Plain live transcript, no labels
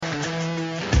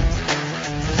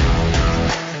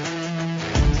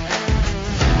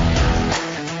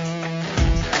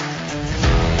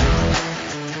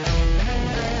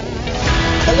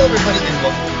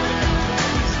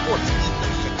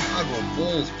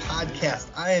Podcast.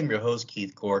 I am your host,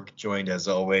 Keith Cork, joined as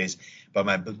always by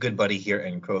my good buddy here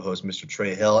and co-host, Mr.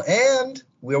 Trey Hill. And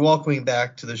we're welcoming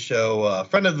back to the show a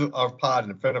friend of our pod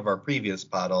and a friend of our previous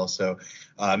pod also,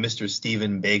 Mr.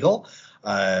 Stephen Bagel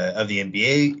of the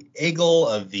NBA Eagle,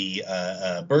 of the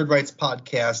Bird Rights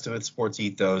Podcast with Sports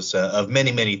Ethos, of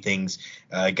many, many things.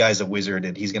 Guy's a wizard,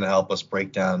 and he's going to help us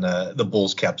break down the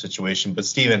Bulls cap situation. But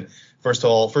Stephen, first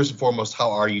and foremost,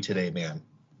 how are you today, man?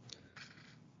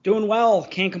 Doing well,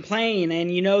 can't complain, and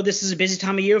this is a busy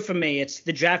time of year for me. It's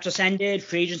the draft just ended,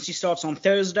 free agency starts on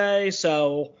Thursday,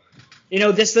 so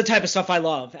this is the type of stuff I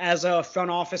love. As a front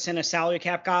office and a salary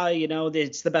cap guy,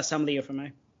 it's the best time of the year for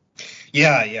me.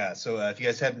 Yeah. So if you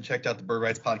guys haven't checked out the Bird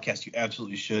Rights Podcast, you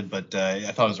absolutely should. But I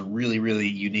thought it was a really, really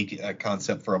unique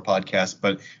concept for a podcast.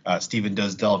 But Stephen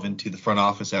does delve into the front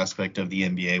office aspect of the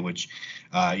NBA, which,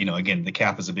 again, the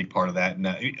cap is a big part of that. And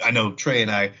I know Trey and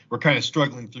I were kind of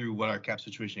struggling through what our cap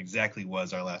situation exactly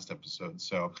was our last episode.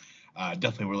 So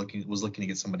definitely was looking to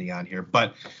get somebody on here.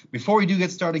 But before we do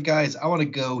get started, guys, I want to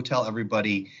go tell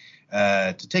everybody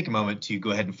to take a moment to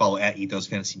go ahead and follow at Ethos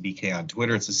Fantasy BK on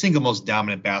Twitter. It's the single most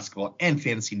dominant basketball and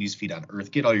fantasy news feed on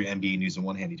earth. Get all your NBA news in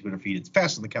one handy Twitter feed. It's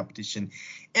faster than the competition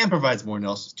and provides more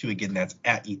analysis too. Again, that's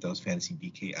at Ethos Fantasy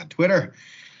BK on Twitter.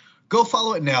 Go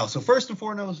follow it now. So first and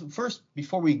foremost,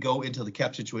 before we go into the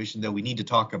cap situation, though, we need to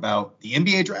talk about the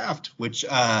NBA draft, which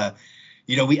I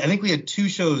think we had two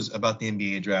shows about the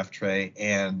NBA draft, Trey,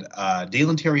 and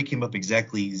Dalen Terry came up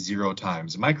exactly 0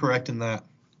 times. Am I correct in that?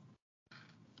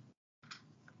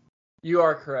 You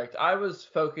are correct. I was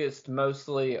focused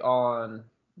mostly on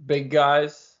big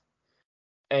guys,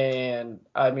 and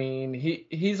I mean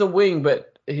he's a wing,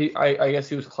 but I guess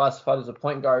he was classified as a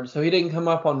point guard, so he didn't come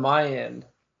up on my end.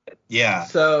 Yeah.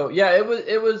 So yeah,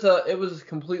 it was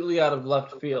completely out of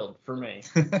left field for me.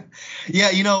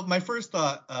 Yeah, my first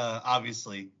thought,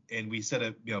 obviously, and we said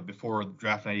it, before the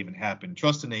draft night even happened,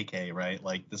 trust in AK, right?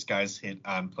 Like this guy's hit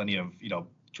on plenty of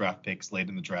draft picks late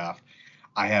in the draft.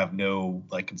 I have no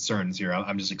concerns here.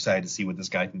 I'm just excited to see what this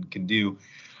guy can do.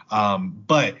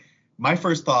 But my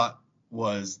first thought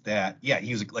was that,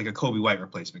 he was like a Kobe White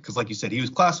replacement. Because like you said, he was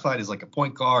classified as like a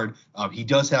point guard. He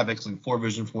does have excellent floor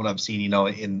vision from what I've seen,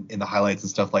 in the highlights and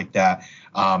stuff like that.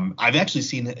 I've actually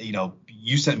seen,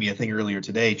 you sent me a thing earlier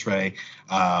today, Trey,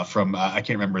 from I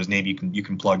can't remember his name. You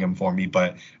can plug him for me.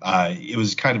 But it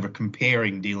was kind of a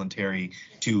comparing Dalen Terry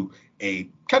to a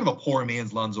kind of a poor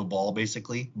man's Lonzo Ball,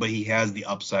 basically, but he has the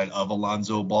upside of a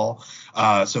Lonzo Ball.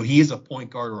 So he is a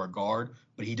point guard or a guard,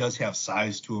 but he does have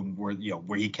size to him where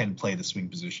he can play the swing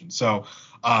position. So,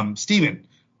 Steven,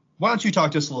 why don't you talk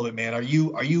to us a little bit, man? Are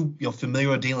you familiar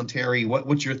with Dalen Terry?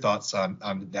 What's your thoughts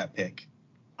on that pick?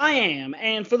 I am,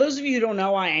 and for those of you who don't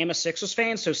know, I am a Sixers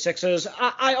fan. So Sixers,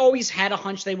 I always had a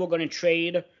hunch they were going to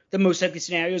trade. The most likely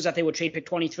scenario is that they would trade pick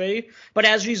 23. But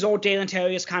as a result, Dalen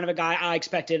Terry is kind of a guy I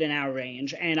expected in our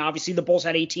range. And obviously the Bulls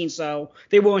had 18, so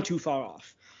they weren't too far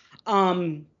off.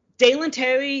 Dalen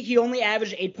Terry, he only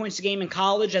averaged 8 points a game in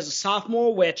college as a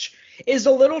sophomore, which is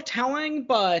a little telling,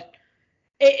 but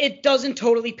it doesn't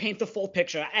totally paint the full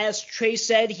picture. As Trey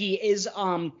said, he is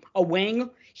a wing.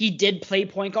 He did play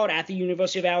point guard at the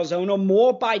University of Arizona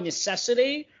more by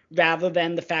necessity rather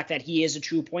than the fact that he is a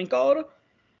true point guard.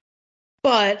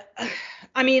 But,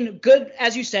 I mean, good,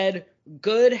 as you said,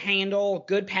 good handle,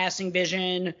 good passing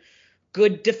vision,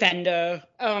 good defender.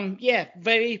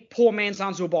 Very poor man's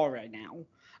Lonzo Ball right now.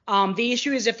 The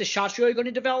issue is if the shot's really going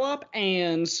to develop,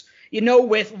 and,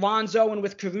 with Lonzo and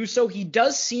with Caruso, he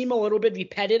does seem a little bit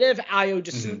repetitive. Ayo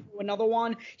Dosunmu, another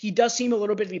one. He does seem a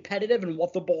little bit repetitive in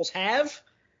what the Bulls have.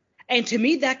 And to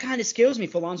me, that kind of scares me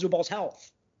for Lonzo Ball's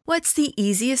health. What's the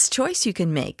easiest choice you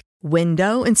can make?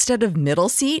 Window instead of middle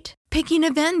seat? Picking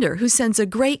a vendor who sends a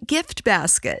great gift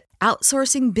basket?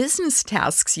 Outsourcing business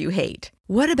tasks you hate?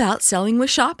 What about selling with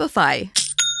Shopify?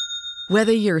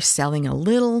 Whether you're selling a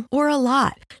little or a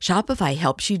lot, Shopify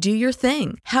helps you do your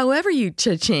thing, however you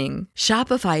cha-ching.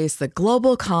 Shopify is the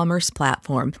global commerce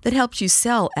platform that helps you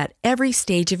sell at every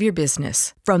stage of your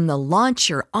business. From the launch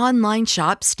your online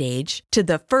shop stage to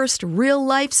the first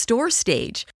real-life store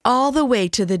stage, all the way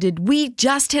to the did we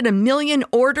just hit 1 million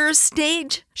orders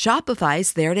stage.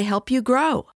 Shopify's there to help you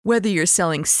grow. Whether you're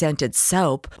selling scented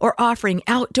soap or offering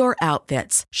outdoor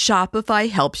outfits, Shopify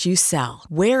helps you sell.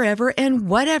 Wherever and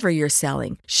whatever you're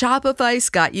selling,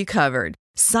 Shopify's got you covered.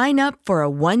 Sign up for a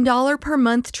 $1 per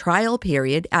month trial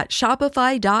period at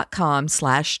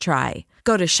shopify.com/try.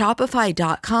 Go to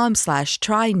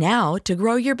shopify.com/try now to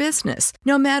grow your business,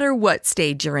 no matter what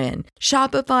stage you're in.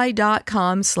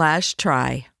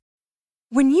 Shopify.com/try.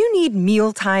 When you need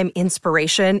mealtime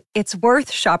inspiration, it's worth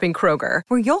shopping Kroger,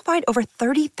 where you'll find over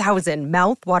 30,000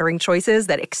 mouth-watering choices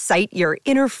that excite your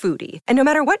inner foodie. And no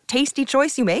matter what tasty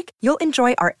choice you make, you'll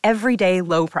enjoy our everyday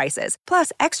low prices,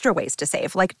 plus extra ways to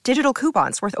save, like digital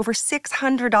coupons worth over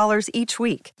 $600 each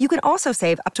week. You can also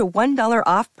save up to $1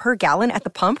 off per gallon at the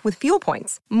pump with fuel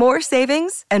points. More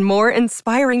savings and more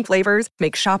inspiring flavors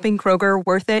make shopping Kroger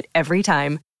worth it every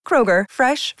time. Kroger,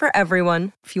 fresh for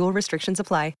everyone. Fuel restrictions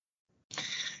apply.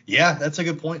 Yeah, that's a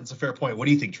good point. It's a fair point. What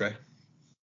do you think, Trey?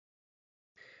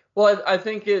 Well, I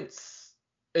think it's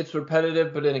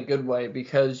repetitive, but in a good way,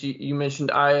 because you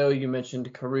mentioned Io, you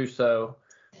mentioned Caruso.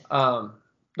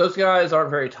 Those guys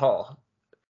aren't very tall.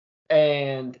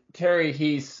 And Terry,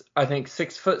 he's, I think,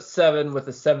 6'7" with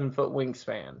a 7-foot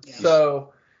wingspan. Yeah.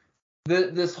 So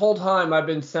this whole time I've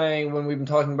been saying, when we've been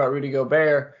talking about Rudy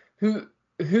Gobert,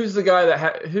 who's the guy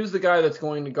that's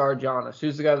going to guard Giannis?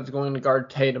 Who's the guy that's going to guard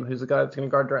Tatum? Who's the guy that's going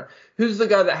to guard Durant? Who's the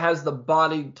guy that has the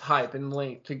body type and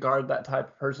length to guard that type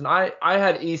of person? I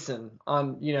had Eason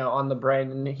on the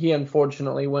brain, and he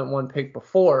unfortunately went one pick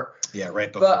before. Yeah,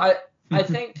 right before. But I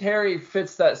think Terry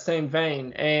fits that same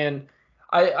vein, and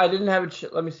I didn't have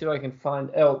let me see if I can find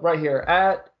right here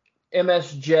at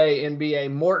MSJ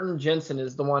NBA. Morton Jensen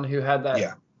is the one who had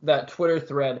that Twitter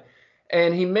thread.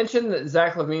 And he mentioned that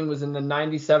Zach LaVine was in the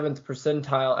 97th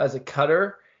percentile as a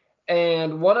cutter.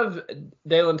 And one of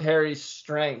Dalen Terry's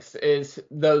strengths is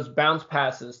those bounce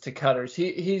passes to cutters.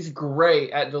 He's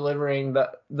great at delivering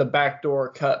the backdoor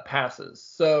cut passes.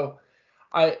 So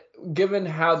given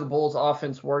how the Bulls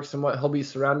offense works and what he'll be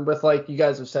surrounded with, like you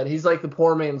guys have said, he's like the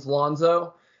poor man's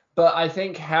Lonzo. But I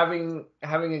think having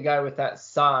a guy with that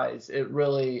size,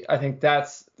 I think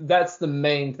that's the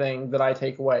main thing that I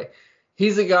take away.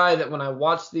 He's a guy that when I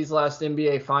watch these last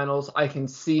NBA finals, I can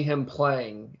see him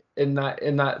playing in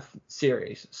that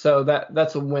series. So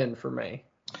that's a win for me.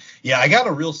 Yeah, I got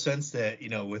a real sense that,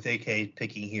 with AK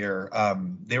picking here,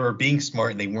 they were being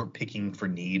smart and they weren't picking for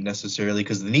need necessarily,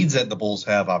 because the needs that the Bulls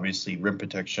have, obviously, rim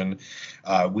protection.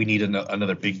 We need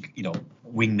another big,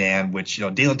 wingman, which,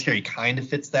 Dalen Terry kind of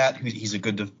fits that. He's a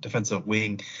good defensive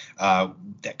wing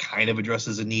that kind of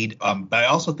addresses a need. But I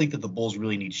also think that the Bulls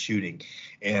really need shooting.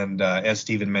 And as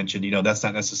Steven mentioned, that's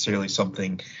not necessarily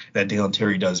something that Dalen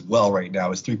Terry does well right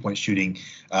now, is three-point shooting.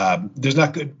 There's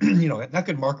not good, not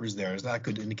good markers there. There's not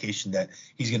good indication that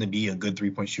he's going to be a good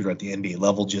three-point shooter at the NBA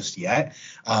level just yet.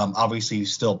 Obviously,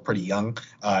 he's still pretty young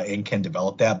and can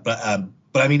develop that. But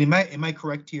I mean, am I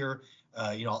correct here?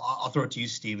 I'll throw it to you,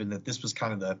 Steven, that this was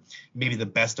kind of maybe the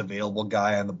best available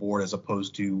guy on the board as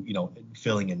opposed to,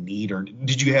 filling a need, or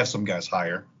did you have some guys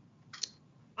higher?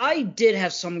 I did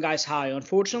have some guys higher,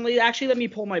 unfortunately. Actually, let me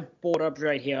pull my board up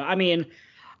right here. I mean,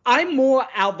 I'm more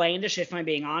outlandish, if I'm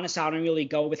being honest. I don't really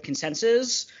go with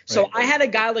consensus. So I had a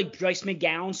guy like Bryce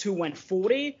McGowns who went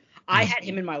 40. I had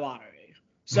him in my lottery.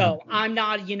 So I'm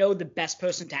not, the best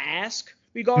person to ask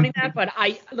regarding that. But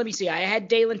let me see. I had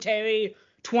Dalen Terry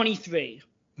 23.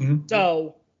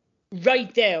 So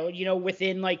right there,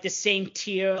 within like the same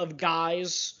tier of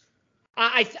guys,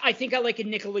 I think I like a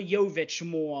Nikola Jovic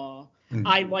more.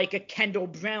 I like a Kendall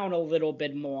Brown a little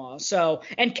bit more. So,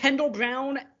 and Kendall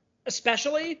Brown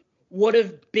especially would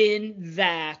have been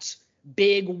that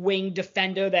big wing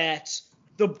defender that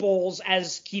the Bulls,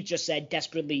 as Keith just said,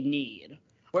 desperately need.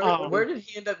 Where did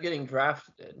he end up getting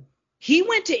drafted? He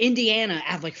went to Indiana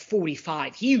at like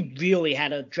 45. He really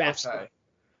had a draft stock.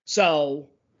 So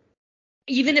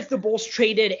even if the Bulls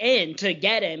traded in to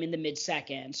get him in the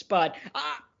mid-seconds, but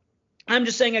I'm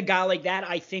just saying a guy like that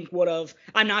I think would have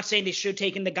 – I'm not saying they should have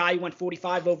taken the guy who went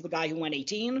 45 over the guy who went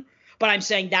 18, but I'm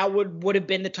saying that would have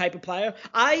been the type of player.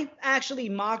 I actually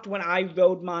mocked when I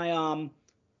wrote my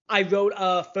I wrote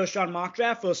a first-round mock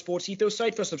draft for a Sports Ethos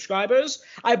site for subscribers.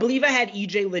 I believe I had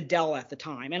E.J. Liddell at the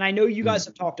time, and I know you guys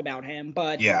have talked about him,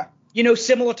 but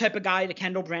similar type of guy to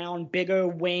Kendall Brown, bigger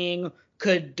wing,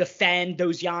 could defend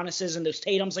those Giannis's and those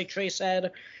Tatums, like Trey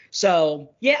said. So,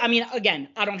 yeah, I mean, again,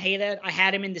 I don't hate it. I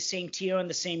had him in the same tier and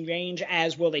the same range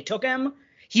as where they took him.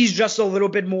 He's just a little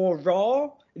bit more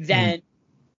raw than,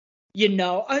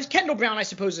 Kendall Brown, I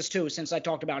suppose, is too, since I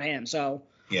talked about him. So,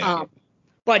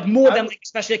 but more than,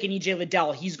 especially like an E.J.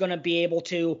 Liddell, he's going to be able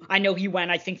to, I know he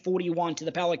went, I think, 41 to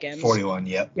the Pelicans. 41,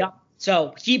 yep. Yep.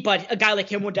 So, but a guy like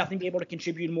him would definitely be able to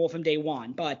contribute more from day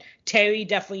one. But Terry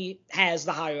definitely has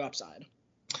the higher upside.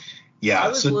 Yeah, I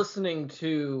was listening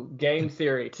to Game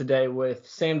Theory today with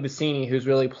Sam Bassini, who's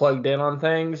really plugged in on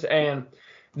things, and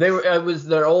it was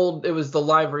the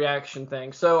live reaction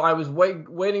thing. So I was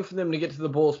waiting for them to get to the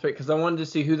Bulls pick because I wanted to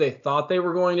see who they thought they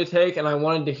were going to take, and I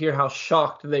wanted to hear how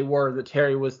shocked they were that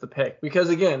Terry was the pick. Because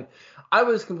again, I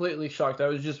was completely shocked. I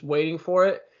was just waiting for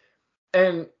it.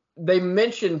 And they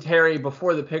mentioned Terry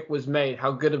before the pick was made,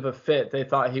 how good of a fit they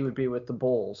thought he would be with the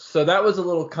Bulls. So that was a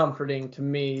little comforting to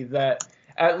me that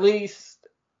at least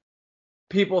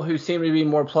people who seem to be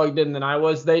more plugged in than I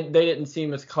was, they didn't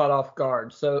seem as caught off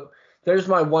guard. So there's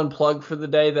my one plug for the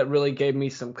day that really gave me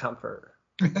some comfort.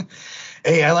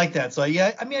 Hey, I like that. So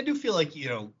yeah, I mean, I do feel like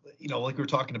like we were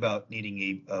talking about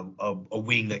needing a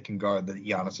wing that can guard the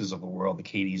Giannis's of the world, the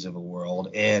KDs of the world,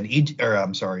 and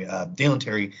Dalen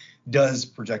Terry does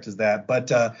project as that.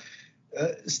 But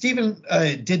Stephen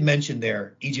did mention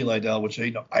there E.J. Liddell, which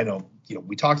I know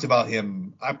we talked about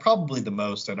him probably the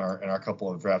most in our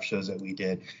couple of draft shows that we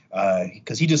did,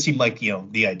 because he just seemed like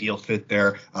the ideal fit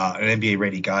there, an NBA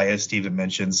ready guy, as Stephen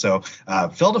mentioned. So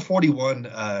fell to 41,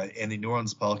 and the New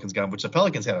Orleans Pelicans got him, which the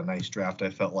Pelicans had a nice draft, I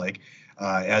felt like,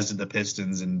 as did the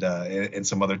Pistons and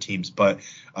some other teams. But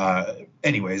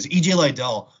anyways, E.J.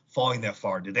 Liddell falling that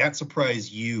far, did that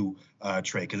surprise you,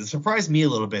 Trey? Because it surprised me a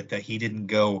little bit that he didn't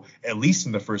go at least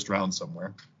in the first round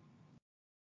somewhere.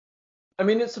 I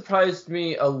mean, it surprised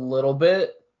me a little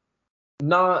bit.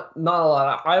 Not a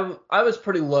lot. I was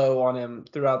pretty low on him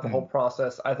throughout the whole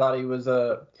process. I thought he was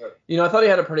I thought he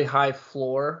had a pretty high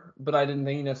floor, but I didn't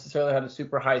think he necessarily had a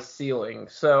super high ceiling.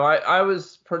 So I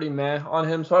was pretty meh on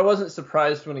him. So I wasn't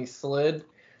surprised when he slid.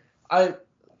 I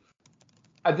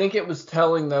think it was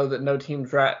telling though that no team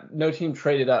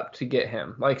traded up to get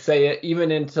him. Like say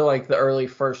even into like the early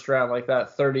first round, like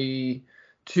that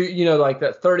like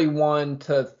that 31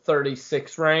 to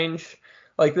 36 range,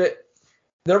 like that.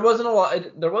 There wasn't a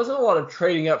lot of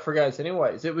trading up for guys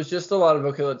anyways. It was just a lot of,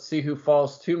 okay, let's see who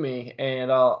falls to me,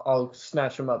 and I'll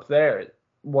snatch them up there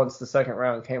once the second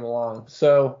round came along.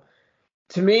 So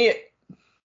to me,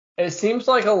 it seems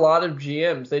like a lot of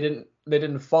GMs, they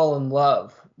didn't fall in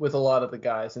love with a lot of the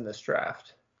guys in this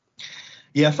draft.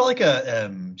 Yeah, I felt like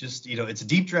it's a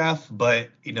deep draft, but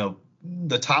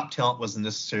the top talent wasn't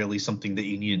necessarily something that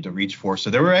you needed to reach for.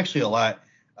 So there were actually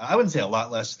I wouldn't say a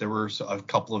lot less. There were a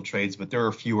couple of trades, but there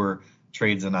were fewer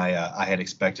trades than I had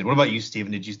expected. What about you,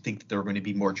 Steven? Did you think that there were going to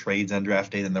be more trades on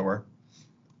draft day than there were?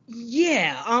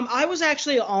 Yeah, I was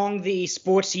actually on the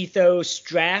Sports Ethos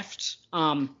draft.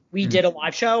 We did a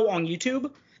live show on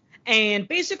YouTube, and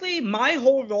basically my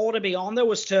whole role to be on there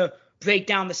was to break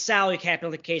down the salary cap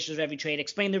implications of every trade,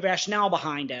 explain the rationale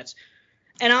behind it.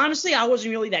 And honestly, I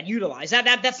wasn't really that utilized.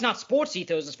 That's not Sports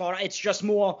Ethos as far. It's just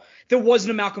more, there wasn't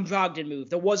a Malcolm Brogdon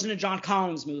move. There wasn't a John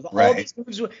Collins move. Right. All these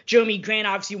moves, Jeremy Grant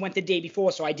obviously went the day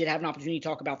before, so I did have an opportunity to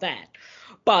talk about that.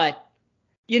 But,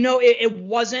 it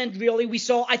wasn't really,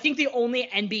 I think the only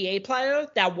NBA player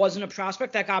that wasn't a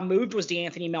prospect that got moved was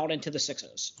DeAnthony Melton to the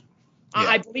Sixers. Yeah.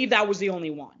 I believe that was the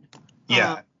only one.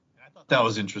 Yeah. That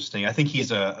was interesting. I think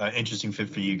he's an interesting fit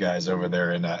for you guys over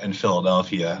there in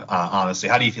Philadelphia. Honestly,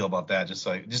 how do you feel about that? Just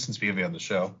since we have you on the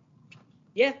show.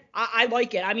 Yeah, I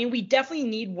like it. I mean, we definitely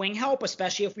need wing help,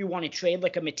 especially if we want to trade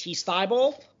like a Matisse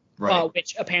Thybulle, right?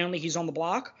 Which apparently he's on the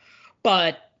block,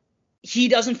 but he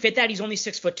doesn't fit that. He's only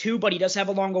 6'2", but he does have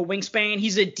a longer wingspan.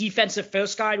 He's a defensive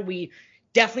first guy. We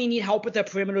definitely need help with the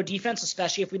perimeter defense,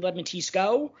 especially if we let Matisse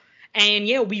go. And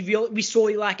yeah, we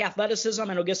sorely lack athleticism,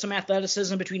 and it'll get some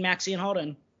athleticism between Maxey and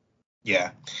Harden.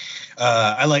 Yeah,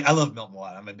 I love Milton a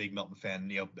lot. I'm a big Milton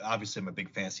fan. Obviously I'm a big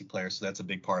fantasy player, so that's a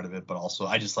big part of it. But also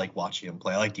I just like watching him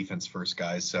play. I like defense first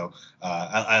guys, so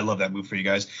I love that move for you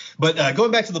guys. But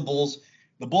going back to the Bulls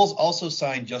also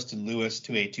signed Justin Lewis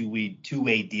to a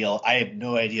two-way deal. I have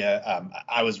no idea.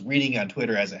 I was reading on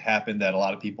Twitter as it happened that a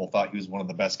lot of people thought he was one of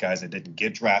the best guys that didn't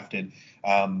get drafted.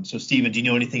 So, Steven, do you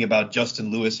know anything about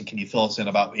Justin Lewis, and can you fill us in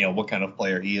about what kind of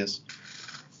player he is?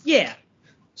 Yeah.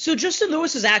 So Justin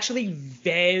Lewis is actually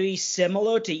very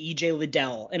similar to E.J.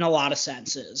 Liddell in a lot of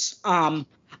senses. I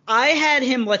had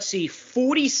him,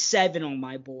 47 on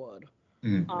my board.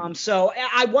 So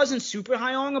I wasn't super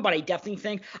high on him, but I definitely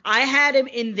think I had him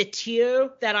in the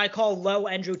tier that I call low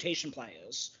end rotation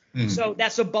players. So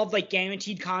that's above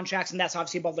guaranteed contracts, and that's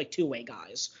obviously above two-way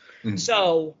guys.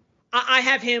 So I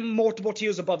have him multiple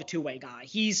tiers above a two-way guy.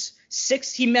 He's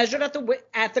 6. He measured at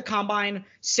the combine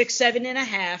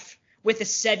 6'7.5" with a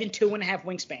 7'2.5"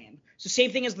 wingspan. So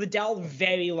same thing as Liddell,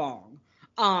 very long.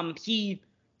 He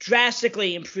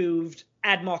drastically improved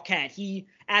at Marquette. He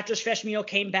after his freshman year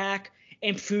came back,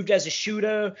 improved as a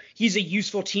shooter. He's a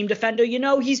useful team defender.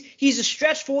 He's a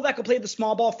stretch four that could play the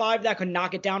small ball 5 that could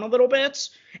knock it down a little bit,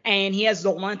 and he has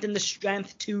the length and the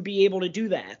strength to be able to do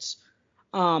that.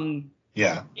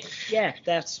 Yeah,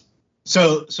 that's.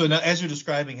 So now, as you're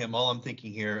describing him, all I'm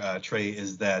thinking here, Trey,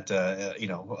 is that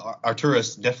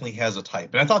Arturas definitely has a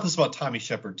type, and I thought this about Tommy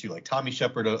Shepard too. Like Tommy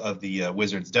Shepard of the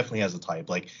Wizards definitely has a type.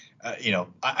 Like,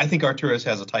 I think Arturas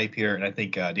has a type here, and I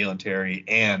think Dalen Terry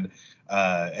and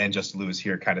Justin Lewis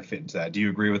here kind of fit into that. Do you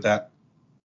agree with that?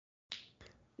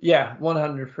 Yeah,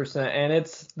 100%. And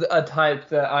it's a type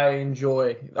that I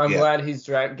enjoy. I'm glad he's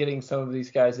getting some of these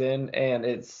guys in, and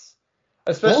it's.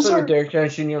 Especially with Derek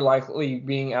Jones Jr. likely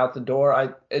being out the door, I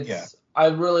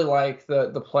really like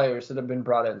the players that have been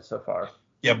brought in so far.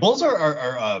 Yeah, Bulls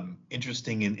are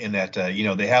interesting in that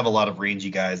they have a lot of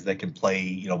rangy guys that can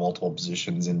play multiple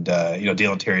positions, and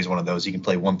Dalen Terry is one of those. He can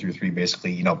play 1 through 3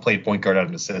 basically. Play point guard out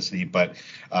of necessity, but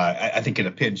I think in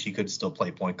a pinch he could still play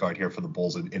point guard here for the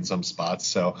Bulls in some spots.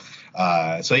 So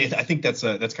I think that's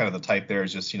kind of the type there,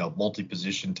 is just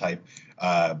multi-position type.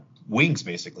 Wings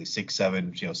basically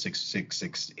 6'7",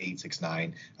 6'6",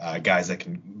 6'8", 6'9", guys that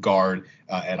can guard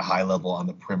at a high level on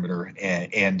the perimeter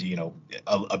and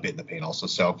a bit in the paint also.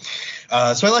 So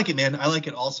I like it, man. I like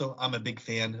it also. I'm a big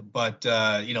fan. But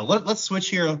let's switch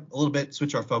here a little bit.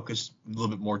 Switch our focus a little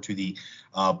bit more to the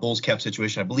Bulls cap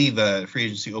situation. I believe free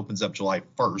agency opens up July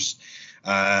 1st.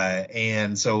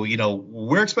 And so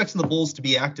we're expecting the Bulls to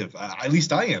be active. At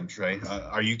least I am, Trey.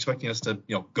 Are you expecting us to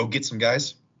go get some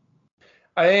guys?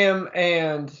 I am,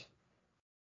 and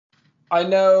I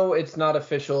know it's not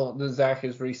official that Zach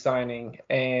is re-signing,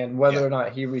 and whether or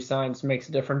not he re-signs makes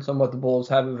a difference on what the Bulls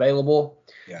have available.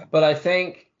 Yeah. But I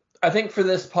think for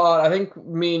this pod, I think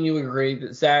me and you agree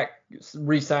that Zach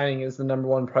re-signing is the number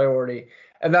one priority,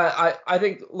 and that I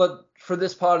think for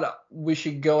this pod we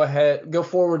should go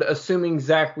forward assuming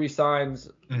Zach re-signs,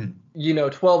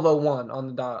 12:01 on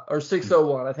the dot or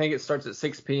 6:01. I think it starts at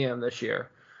 6 p.m. this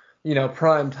year.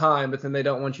 Prime time, but then they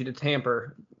don't want you to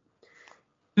tamper.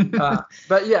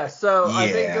 But yeah, so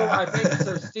yeah. I think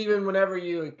so, Steven, whenever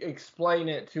you explain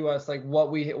it to us, like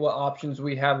what options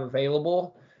we have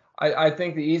available, I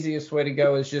think the easiest way to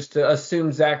go is just to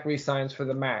assume Zach resigns for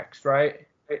the max, right?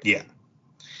 Yeah.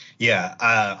 Yeah,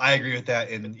 I agree with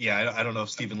that. And yeah, I don't know if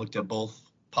Steven looked at both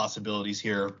possibilities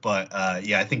here, but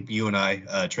I think you and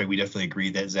I, Trey, we definitely agree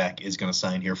that Zach is going to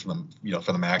sign here for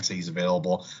the max that he's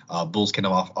available. Bulls can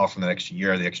offer him the extra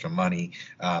year, the extra money.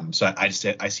 So I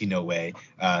see no way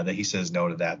that he says no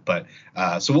to that. But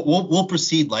so we'll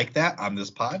proceed like that on this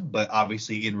pod. But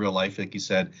obviously in real life, like you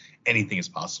said, anything is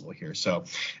possible here. So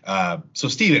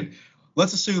Steven,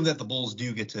 let's assume that the Bulls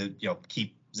do get to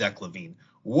keep Zach LaVine.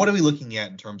 What are we looking at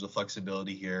in terms of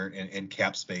flexibility here and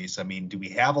cap space? I mean, do we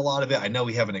have a lot of it? I know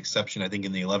we have an exception, I think,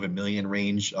 in the 11 million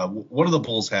range. What do the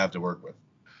Bulls have to work with?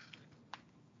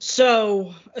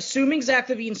 So, assuming Zach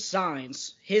LaVine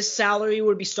signs, his salary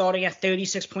would be starting at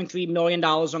 $36.3 million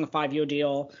on the 5-year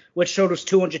deal, which totals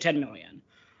 $210 million.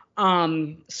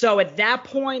 So at that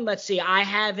point, let's see, I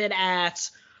have it at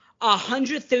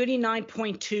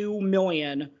 $139.2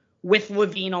 million with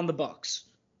LaVine on the books.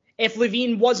 If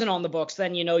LaVine wasn't on the books,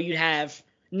 then, you'd have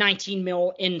 19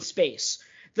 mil in space.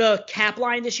 The cap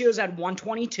line this year is at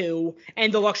 122,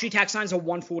 and the luxury tax line is at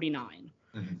 149.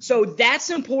 Mm-hmm. So that's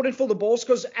important for the Bulls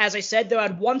because, as I said, they're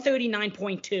at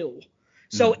 139.2.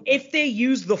 So if they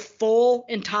use the full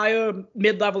entire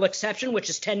mid-level exception, which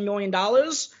is $10 million,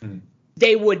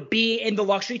 they would be in the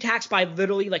luxury tax by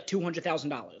literally like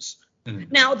 $200,000.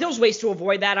 Now, there's ways to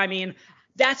avoid that. I mean,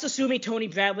 that's assuming Tony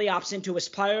Bradley opts into his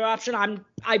player option.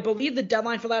 I believe the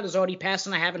deadline for that has already passed,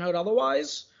 and I haven't heard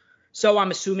otherwise. So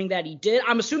I'm assuming that he did.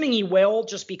 I'm assuming he will,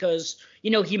 just because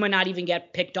he might not even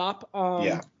get picked up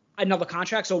on another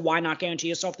contract. So why not guarantee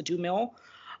yourself the $2 million?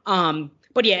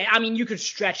 But yeah, I mean, you could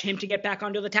stretch him to get back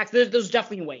under the tax. There's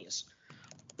definitely ways.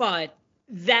 But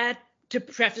that, to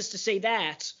preface to say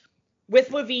that, with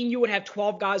LaVine, you would have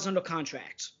 12 guys under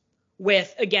contract.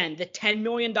 With, again, the $10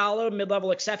 million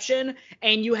mid-level exception,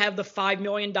 and you have the $5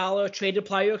 million traded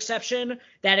player exception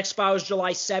that expires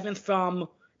July 7th from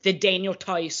the Daniel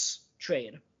Tice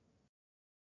trade.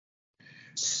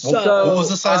 So, what was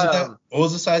the size of that? What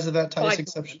was the size of that Tice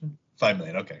exception? $5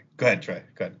 million. Okay, go ahead, Trey.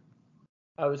 Go ahead.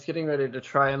 I was getting ready to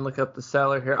try and look up the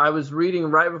salary here. I was reading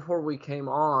right before we came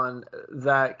on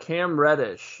that Cam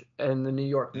Reddish and the New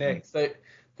York Knicks,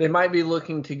 they might be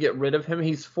looking to get rid of him.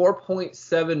 He's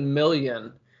 $4.7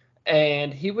 million,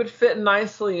 and he would fit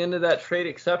nicely into that trade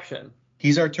exception.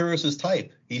 He's Arturas's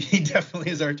type. He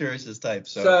definitely is Arturas's type.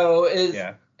 So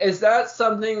is that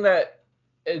something that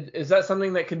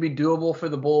could be doable for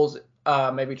the Bulls?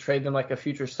 Maybe trade them like a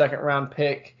future second-round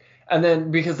pick, and then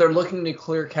because they're looking to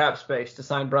clear cap space to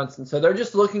sign Brunson, so they're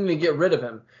just looking to get rid of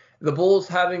him. The Bulls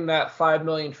having that $5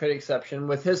 million trade exception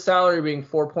with his salary being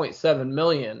 $4.7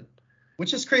 million.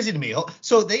 which is crazy to me.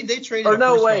 So they traded. Or a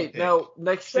no, first round wait, pick. no.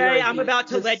 Next year, Trey, I'm about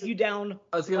to let you down.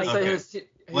 I was gonna Okay. say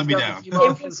he's Let me got down. the team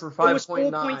option for It was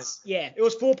 5.9. it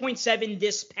was 4.7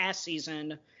 this past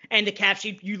season, and the cap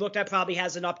sheet you looked at probably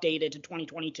hasn't updated to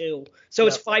 2022, so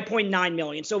it's 5.9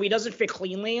 million. So he doesn't fit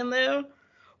cleanly in there,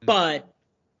 but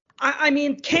I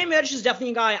mean, Cam Reddish is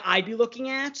definitely a guy I'd be looking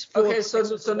at. Okay,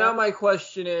 so now my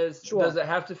question is, Sure. does it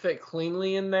have to fit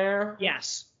cleanly in there?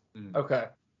 Yes, Okay.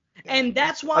 and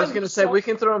that's why I was gonna say we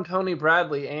can throw him Tony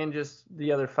Bradley and just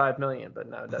the other $5 million, but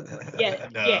no, it doesn't.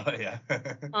 Yeah.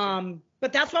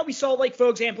 But that's why we saw, like, for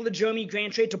example, the Jeremy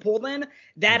Grant trade to Portland.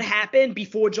 That happened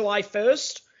before July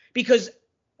 1st because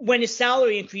when his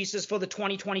salary increases for the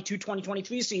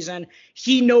 2022-2023 season,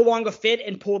 he no longer fit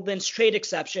in Portland's trade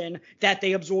exception that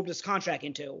they absorbed his contract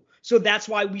into. So that's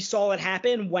why we saw it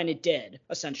happen when it did,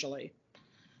 essentially.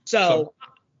 So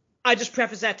I just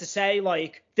preface that to say,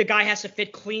 like, the guy has to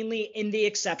fit cleanly in the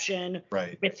exception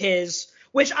with his,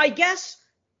 which I guess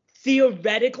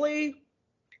theoretically,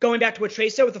 going back to what Trey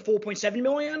said with the 4.7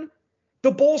 million,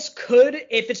 the Bulls could,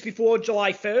 if it's before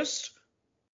July 1st,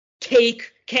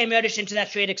 take Cam Reddish into that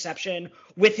trade exception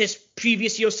with his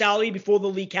previous year salary before the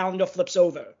league calendar flips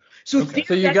over. So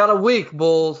you got a week,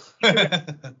 Bulls.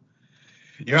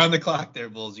 You're on the clock there,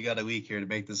 Bulls. You got a week here to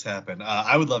make this happen.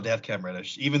 I would love to have Cam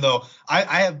Reddish, even though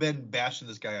I have been bashing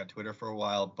this guy on Twitter for a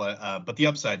while, but the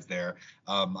upside's there.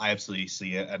 I absolutely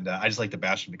see it, and I just like to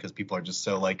bash him because people are just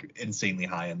so, like, insanely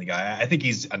high on the guy. I think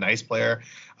he's a nice player.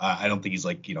 I don't think he's,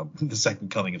 like, the second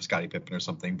coming of Scottie Pippen or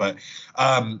something. But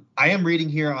I am reading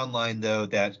here online, though,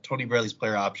 that Tony Bradley's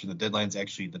player option, the deadline's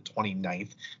actually the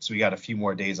 29th, so we got a few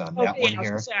more days on that one here. I was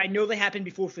gonna say, I know they happen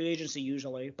before free agency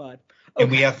usually, but okay.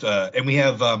 And we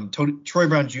have Troy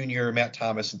Brown Jr., Matt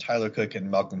Thomas, and Tyler Cook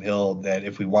and Malcolm Hill that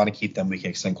if we want to keep them, we can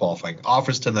extend qualifying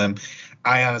offers to them.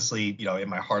 I honestly, in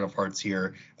my heart of hearts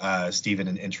here, Steven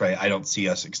and Trey, I don't see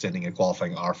us extending a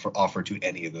qualifying offer to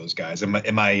any of those guys.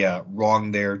 Am I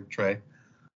wrong there, Trey?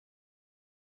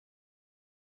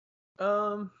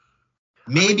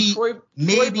 Maybe Troy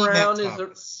Brown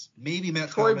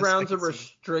Troy Brown's a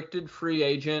restricted free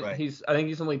agent. Right. I think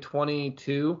he's only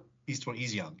 22.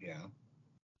 He's young,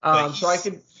 yeah. So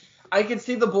I could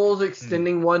see the Bulls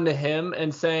extending one to him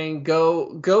and saying,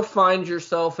 go find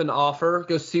yourself an offer,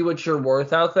 go see what you're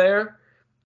worth out there,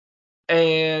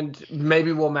 and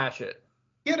maybe we'll match it.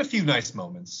 He had a few nice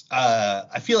moments.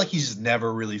 I feel like he's just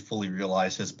never really fully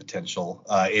realized his potential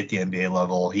at the NBA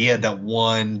level. He had that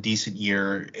one decent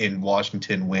year in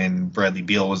Washington when Bradley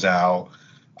Beal was out,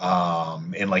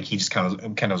 and like he just kind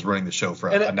of was running the show for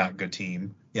a not good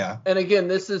team. Yeah. And again,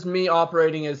 this is me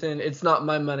operating as in it's not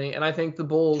my money, and I think the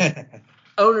Bulls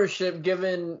ownership,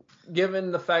 given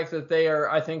the fact that they are,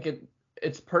 I think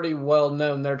it's pretty well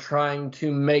known they're trying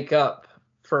to make up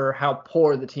for how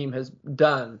poor the team has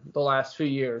done the last few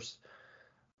years.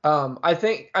 I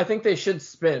think they should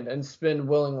spend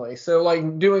willingly. So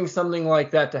like doing something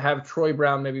like that to have Troy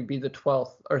Brown maybe be the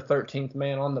 12th or 13th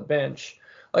man on the bench.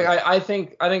 Like I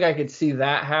think I could see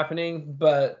that happening,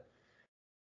 but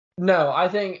no, I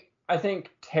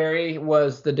think Terry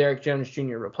was the Derrick Jones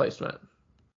Jr. replacement.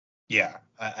 Yeah,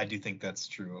 I do think that's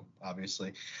true,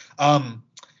 obviously.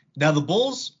 Now the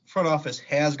Bulls front office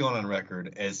has gone on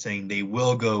record as saying they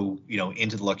will go,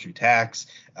 into the luxury tax.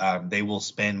 They will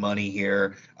spend money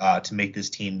here to make this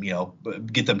team,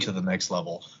 get them to the next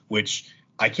level, which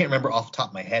I can't remember off the top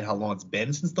of my head how long it's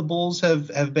been since the Bulls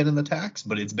have been in the tax,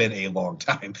 but it's been a long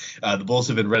time. The Bulls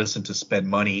have been reticent to spend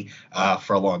money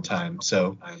for a long time.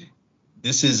 So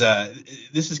this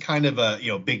is kind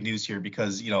of big news here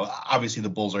because obviously the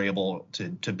Bulls are able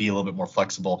to be a little bit more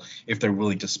flexible if they're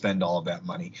willing to spend all of that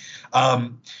money.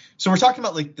 So we're talking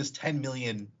about like this 10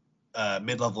 million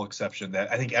mid-level exception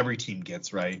that I think every team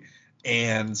gets, right?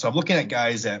 And so I'm looking at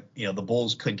guys that the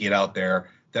Bulls could get out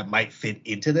there that might fit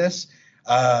into this.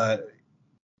 I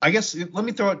guess let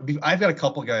me throw it. I've got a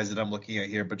couple guys that I'm looking at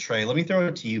here, but Trey, let me throw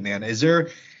it to you, man. Is there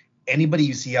anybody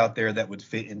you see out there that would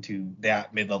fit into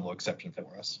that mid-level exception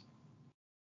for us?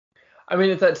 I mean,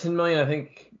 at that 10 million, I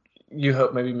think you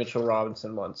hope maybe Mitchell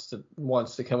Robinson wants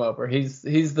to come over. He's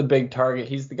the big target.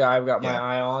 He's the guy I've got my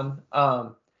eye on.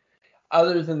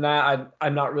 Other than that,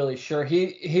 I'm not really sure.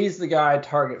 He's the guy I'd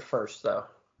target first, though.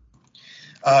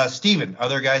 Steven, are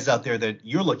there guys out there that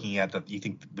you're looking at that you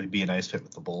think would be a nice fit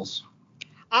with the Bulls?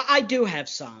 I do have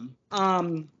some.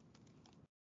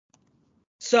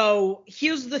 So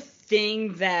here's the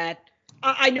thing that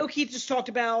I know Keith just talked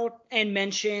about and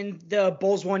mentioned the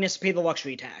Bulls wanting to pay the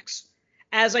luxury tax.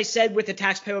 As I said, with the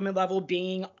tax pyramid level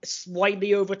being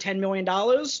slightly over $10 million,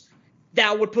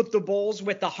 that would put the Bulls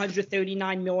with the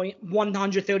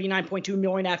 139.2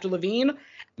 million after Levine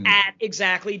at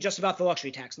exactly just about the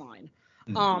luxury tax line.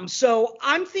 So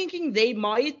I'm thinking they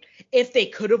might, if they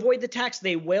could avoid the tax,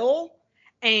 they will.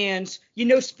 And,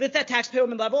 split that taxpayer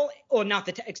mid-level, or not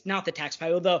the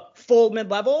taxpayer, the full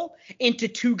mid-level into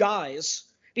 2 guys.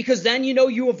 Because then,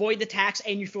 you avoid the tax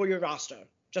and you fill your roster,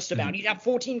 just about. You'd have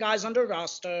 14 guys under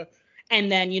roster,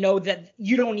 and then, that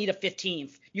you don't need a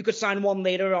 15th. You could sign one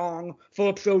later on for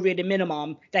a prorated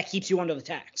minimum that keeps you under the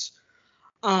tax.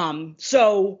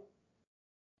 So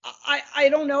I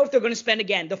don't know if they're going to spend,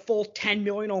 again, the full $10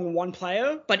 million on one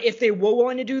player, but if they were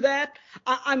going to do that,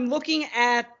 I'm looking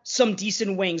at some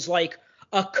decent wings like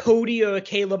a Cody or a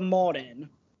Caleb Martin,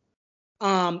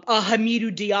 a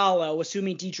Hamidou Diallo,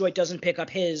 assuming Detroit doesn't pick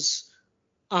up his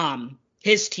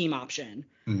team option.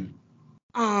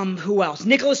 Who else?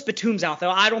 Nicholas Batum's out there.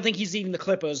 I don't think he's leaving the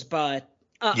Clippers, but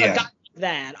a guy like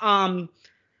that. I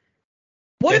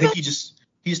think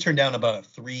he's turned down about a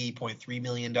 $3.3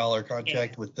 million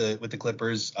contract with the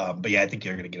Clippers. But yeah, I think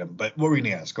you're gonna get him. But what were you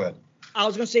gonna ask? Go ahead. I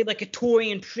was gonna say like a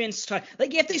Taurean Prince type.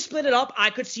 Like if they split it up, I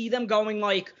could see them going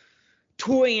like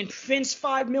Taurean Prince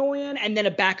 $5 million and then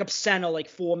a backup center like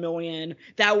 $4 million.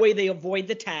 That way they avoid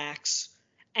the tax.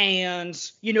 And,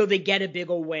 they get a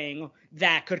bigger wing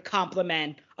that could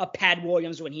complement a Pat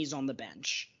Williams when he's on the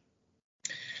bench.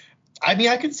 I mean,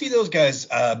 I could see those guys,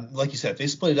 like you said, if they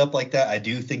split it up like that, I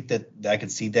do think that I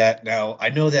could see that. Now, I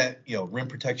know that, rim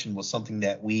protection was something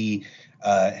that we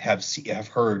have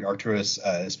heard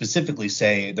Arturas specifically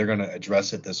say they're going to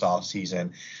address it this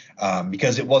offseason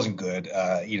because it wasn't good,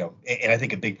 and I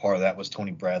think a big part of that was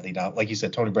Tony Bradley. Now, like you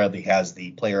said, Tony Bradley has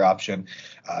the player option,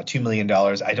 $2 million.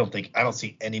 I don't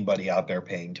see anybody out there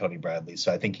paying Tony Bradley.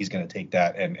 So I think he's going to take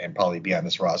that and probably be on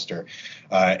this roster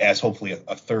as hopefully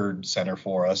a third center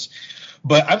for us.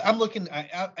 But I'm looking,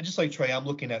 I just like Trey, I'm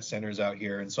looking at centers out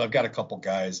here. And so I've got a couple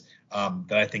guys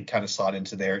that I think kind of slot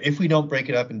into there. If we don't break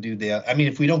it up and do that, I mean,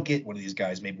 if we don't get one of these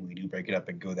guys, maybe we do break it up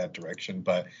and go that direction.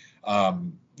 But,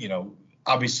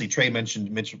 obviously Trey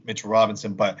mentioned Mitchell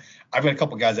Robinson, but I've got a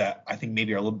couple guys that I think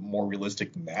maybe are a little bit more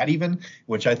realistic than that even,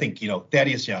 which I think,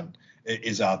 Thaddeus Young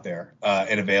is out there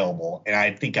and available. And I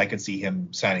think I could see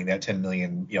him signing that $10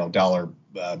 million,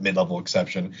 mid-level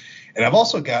exception. And I've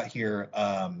also got here,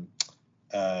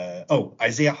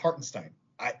 Isaiah Hartenstein.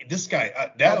 This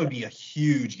guy, that would be a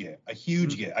huge get.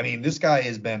 I mean, this guy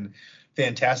has been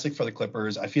fantastic for the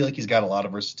Clippers. I feel like he's got a lot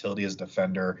of versatility as a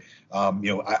defender.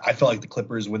 I felt like the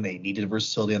Clippers, when they needed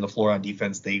versatility on the floor on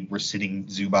defense, they were sitting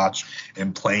Zubac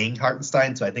and playing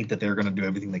Hartenstein. So I think that they're going to do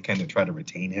everything they can to try to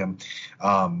retain him.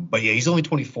 But yeah, he's only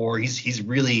 24. He's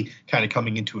really kind of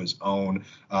coming into his own.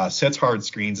 Sets hard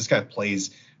screens. This guy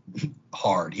plays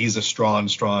hard. He's a strong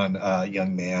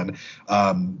young man.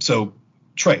 So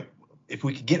Trey, if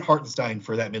we could get Hartenstein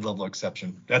for that mid-level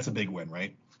exception, that's a big win,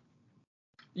 right?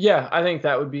 Yeah, I think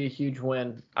that would be a huge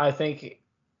win. I think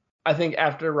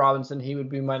after Robinson, he would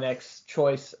be my next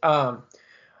choice.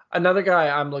 Another guy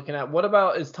I'm looking at. What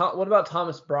about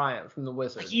Thomas Bryant from the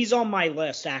Wizards? He's on my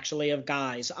list actually of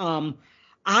guys.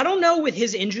 I don't know, with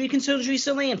his injury concerns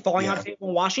recently and falling out of favor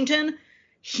in Washington,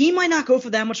 he might not go for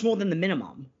that much more than the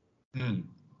minimum.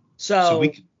 So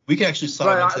we can actually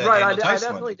slide into that. Right, I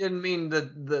definitely didn't mean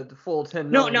the full 10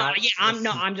 million.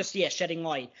 I'm just shedding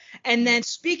light. And then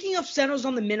speaking of centers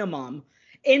on the minimum,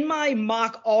 in my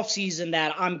mock offseason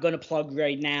that I'm going to plug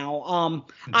right now,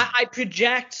 I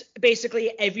project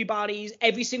basically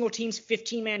every single team's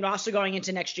 15-man roster going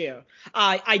into next year.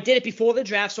 I did it before the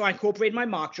draft, so I incorporated my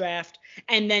mock draft,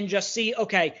 and then just see,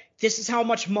 okay, this is how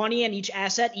much money and each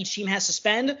asset each team has to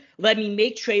spend. Let me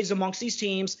make trades amongst these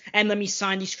teams, and let me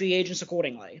sign these free agents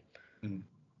accordingly.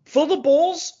 For the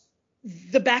Bulls,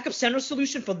 the backup center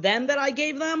solution for them that I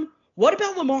gave them, what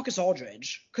about LaMarcus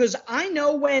Aldridge? Because I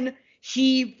know when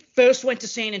he first went to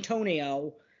San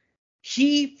Antonio,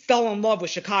 he fell in love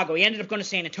with Chicago. He ended up going to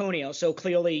San Antonio, so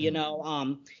clearly,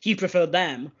 he preferred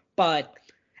them.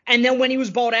 And then when he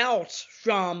was bought out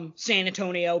from San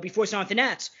Antonio before he signed with the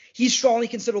Nets, he strongly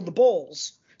considered the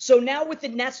Bulls. So now with the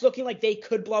Nets looking like they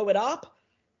could blow it up,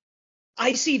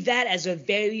 I see that as a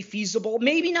very feasible,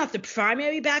 maybe not the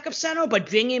primary backup center, but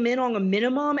bring him in on a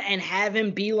minimum and have him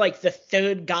be like the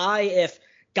third guy if,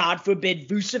 God forbid,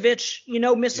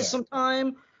 Vucevic, misses some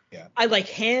time. Yeah. I like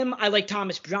him. I like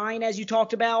Thomas Bryant, as you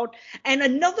talked about. And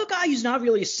another guy who's not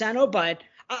really a center, but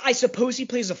I suppose he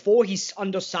plays a 4. He's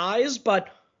undersized. But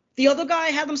the other guy I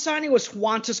had them signing was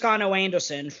Juan Toscano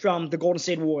Anderson from the Golden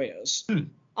State Warriors.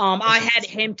 I had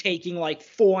him taking like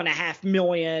 $4.5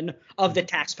 million of the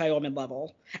taxpayer mid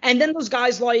level. And then those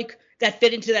guys like that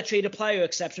fit into that traded player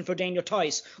exception for Daniel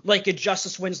Tice, like a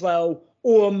Justice Winslow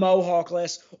or a Mo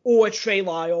Harkless or a Trey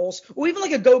Lyles or even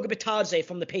like a Goga Bitadze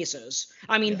from the Pacers.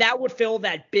 I mean, that would fill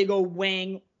that bigger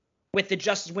wing with the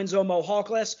Justice Winslow, Mo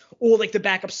Harkless, or like the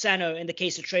backup center in the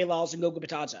case of Trey Lyles and Goga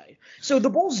Bitadze. So the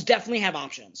Bulls definitely have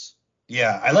options.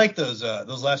 Yeah, I like those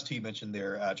last two you mentioned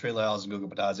there, Trey Lyles and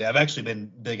Goga Bitadze. I've actually been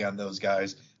big on those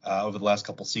guys over the last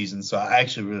couple seasons, so I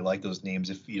actually really like those names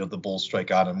if the Bulls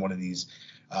strike out on one of these,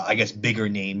 I guess, bigger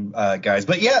name guys.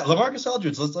 But yeah, LaMarcus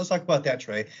Aldridge, let's talk about that,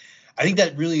 Trey. I think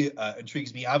that really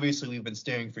intrigues me. Obviously, we've been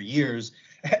staring for years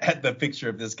at the picture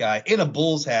of this guy in a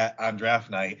Bulls hat on draft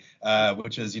night,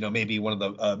 which is maybe one of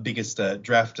the biggest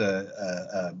draft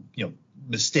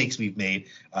mistakes we've made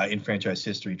in franchise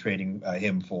history, trading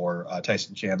him for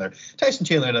Tyson Chandler. Tyson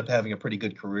Chandler ended up having a pretty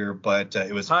good career, but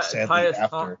it was sadly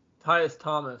after Tyus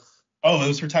Thomas. Oh, it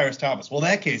was for Tyrese Thomas. Well, in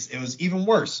that case, it was even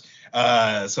worse.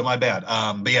 So my bad.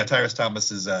 But yeah, Tyrese Thomas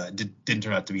didn't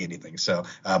turn out to be anything. So,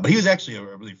 but he was actually a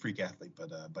really freak athlete,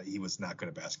 but he was not good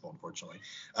at basketball, unfortunately.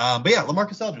 But yeah,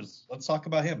 LaMarcus Aldridge. Let's talk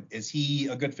about him. Is he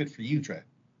a good fit for you, Trey?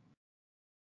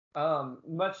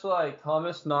 Much like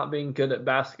Thomas not being good at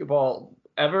basketball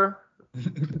ever,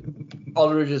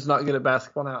 Aldridge is not good at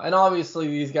basketball now. And obviously,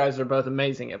 these guys are both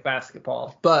amazing at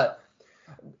basketball. But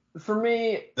for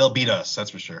me, they'll beat us. That's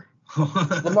for sure.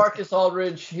 LaMarcus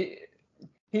Aldridge,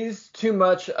 he's too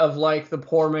much of like the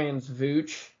poor man's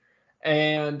Vooch,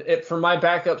 and for my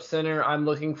backup center, I'm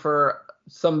looking for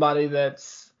somebody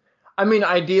that's, I mean,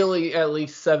 ideally at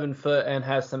least 7 foot and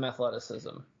has some athleticism.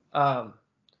 To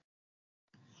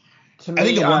me, I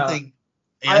think the one thing.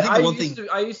 Yeah,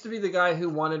 I used to be the guy who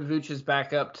wanted Vooch's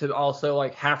backup to also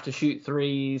like have to shoot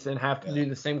threes and have to do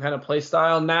the same kind of play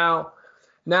style. Now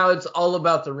it's all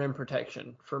about the rim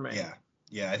protection for me.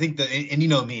 Yeah, I think that, and you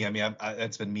know me, I mean,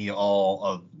 that's been me all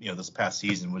of this past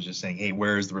season, was just saying, hey,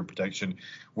 where's the rim protection?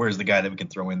 Where's the guy that we can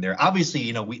throw in there?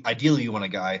 Obviously, we ideally want a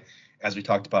guy, as we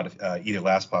talked about either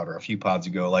last pod or a few pods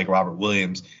ago, like Robert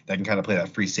Williams, that can kind of play that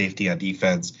free safety on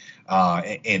defense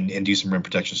and do some rim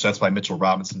protection. So that's why Mitchell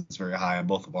Robinson is very high on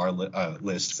both of our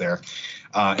lists there.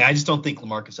 And I just don't think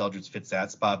LaMarcus Aldridge fits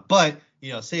that spot. But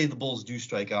say the Bulls do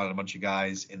strike out on a bunch of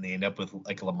guys and they end up with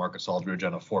like a LaMarcus Aldridge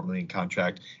on a $4 million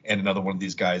contract and another one of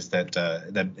these guys that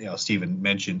Steven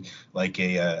mentioned, like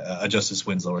a Justice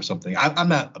Winslow or something. I'm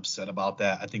not upset about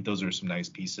that. I think those are some nice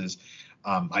pieces.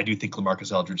 I do think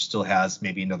LaMarcus Aldridge still has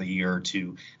maybe another year or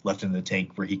two left in the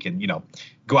tank where he can,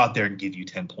 go out there and give you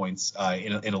 10 points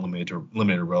in a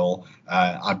limited role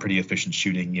on pretty efficient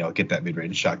shooting, get that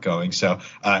mid-range shot going. So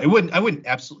I wouldn't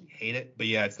absolutely hate it, but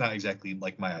yeah, it's not exactly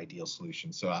like my ideal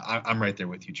solution. So I'm right there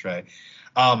with you, Trey.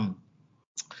 But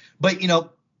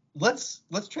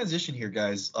let's transition here,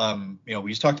 guys.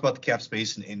 We just talked about the cap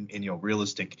space and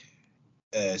realistic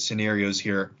scenarios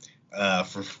here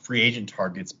for free agent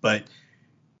targets, but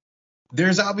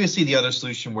there's obviously the other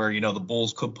solution where, the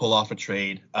Bulls could pull off a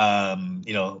trade.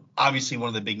 Obviously one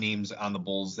of the big names on the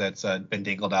Bulls that's been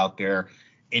dangled out there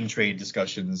in trade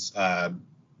discussions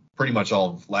pretty much all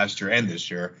of last year and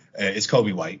this year is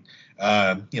Coby White.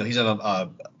 He's on a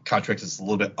contract that's a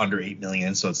little bit under $8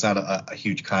 million, so it's not a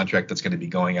huge contract that's going to be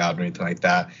going out or anything like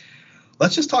that.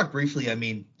 Let's just talk briefly. I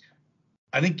mean,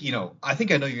 I think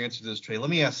I know your answer to this, Trey. Let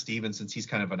me ask Steven, since he's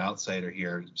kind of an outsider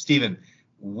here. Steven,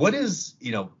 what is,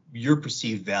 your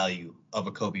perceived value of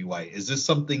a Coby White? Is this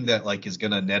something that is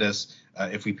going to net us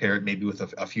if we pair it maybe with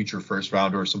a future first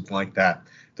rounder or something like that,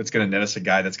 that's going to net us a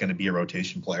guy that's going to be a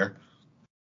rotation player?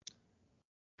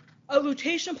 A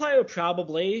rotation player,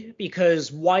 probably,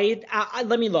 because White,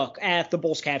 let me look at the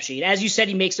Bulls cap sheet. As you said,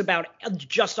 he makes about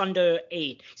just under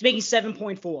 8. He's making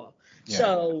 7.4. Yeah.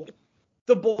 So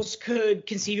the Bulls could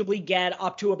conceivably get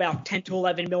up to about 10 to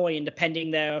 11 million,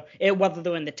 depending whether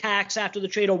they're in the tax after the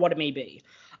trade or what it may be.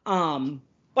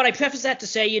 But I preface that to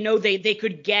say, they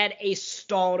could get a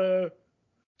starter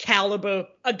caliber,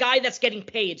 a guy that's getting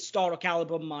paid starter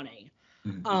caliber money.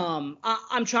 Mm-hmm.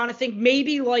 I'm trying to think,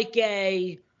 maybe like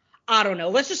I don't know,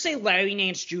 let's just say Larry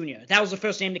Nance Jr. That was the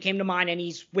first name that came to mind, and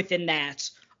he's within that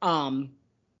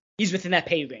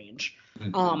pay range.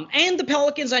 Mm-hmm. And the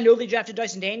Pelicans, I know they drafted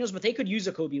Dyson Daniels, but they could use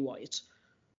a Coby White.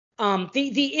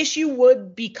 The issue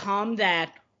would become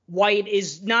that White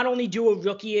is not only due a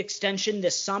rookie extension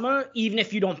this summer, even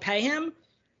if you don't pay him,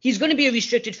 he's going to be a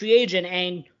restricted free agent,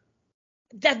 and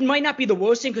that might not be the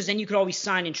worst thing, because then you could always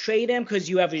sign and trade him because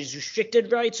you have his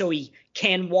restricted rights, so he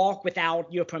can walk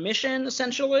without your permission,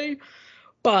 essentially.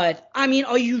 But, I mean,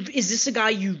 is this a guy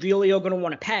you really are going to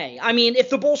want to pay? I mean, if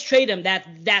the Bulls trade him,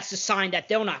 that's a sign that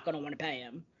they're not going to want to pay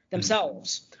him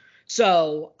themselves. Mm-hmm.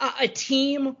 So a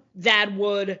team that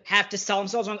would have to sell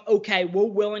themselves on, okay, we're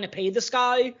willing to pay this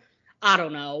guy, I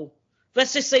don't know,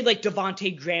 let's just say like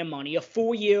Devontae Graham money, a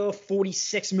 4-year,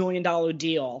 $46 million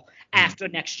deal after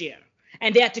next year.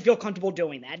 And they have to feel comfortable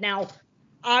doing that. Now,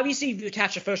 obviously, if you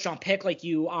attach a first-round pick like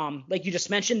you just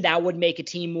mentioned, that would make a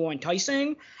team more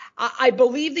enticing. I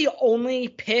believe the only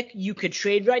pick you could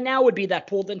trade right now would be that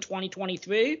pulled in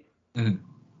 2023.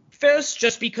 First,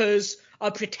 just because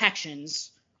of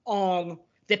protections on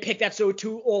the pick that sold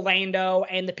to Orlando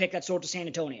and the pick that sold to San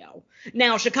Antonio.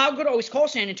 Now, Chicago could always call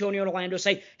San Antonio and Orlando and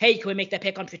say, hey, can we make that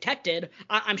pick unprotected?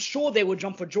 I'm sure they would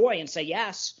jump for joy and say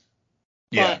yes.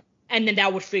 Yeah. And then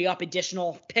that would free up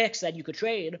additional picks that you could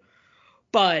trade.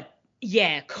 But,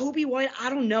 yeah, Kobe White, I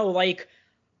don't know. Like,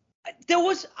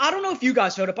 I don't know if you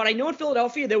guys heard it, but I know in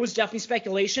Philadelphia there was definitely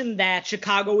speculation that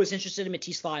Chicago was interested in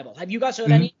Matisse Thybulle. Have you guys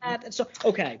heard any of that?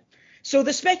 Okay. So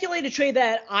the speculated trade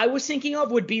that I was thinking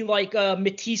of would be like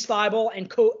Matisse Thybulle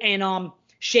and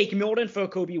Shake Milton for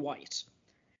Kobe White.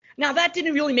 Now, that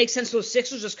didn't really make sense to the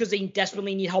Sixers just because they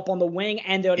desperately need help on the wing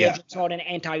and they're James Harden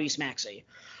and Tyrese Maxey.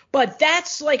 But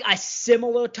that's like a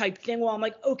similar type thing where I'm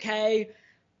like, okay,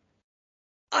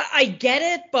 I get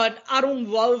it, but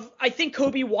I think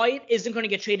Kobe White isn't going to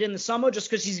get traded in the summer just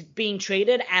because he's being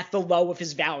traded at the low of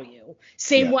his value.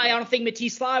 Same way I don't think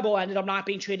Matisse Thybulle ended up not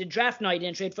being traded draft night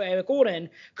and trade for Eric Gordon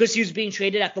because he was being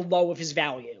traded at the low of his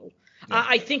value. Yeah.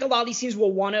 I think a lot of these teams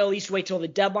will want to at least wait till the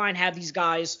deadline, have these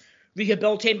guys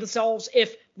rehabilitate themselves.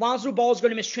 If Lonzo Ball is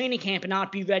going to miss training camp and not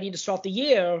be ready to start the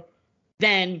year,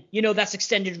 then, that's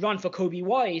extended run for Kobe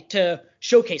White to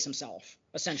showcase himself,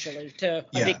 essentially, to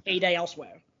a big payday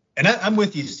elsewhere. And I'm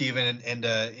with you, Steven,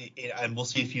 and we'll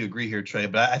see if you agree here, Trey.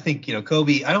 But I think,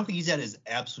 Kobe, I don't think he's at his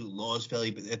absolute lowest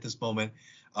value at this moment.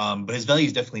 But his value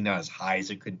is definitely not as high as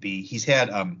it could be. He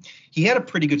had a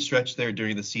pretty good stretch there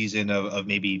during the season of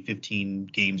maybe 15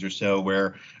 games or so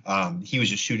where he was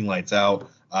just shooting lights out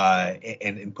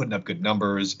and putting up good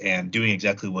numbers and doing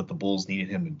exactly what the Bulls needed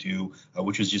him to do,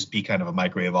 which was just be kind of a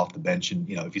microwave off the bench. And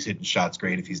if he's hitting shots,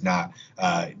 great. If he's not,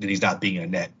 then he's not being a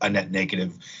net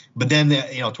negative. But then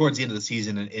towards the end of the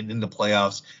season and in the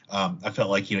playoffs, I felt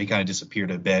like he kind of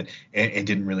disappeared a bit and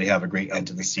didn't really have a great end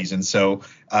to the season. So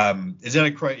is that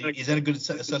a good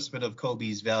assessment of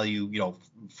Kobe's value,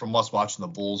 from us watching the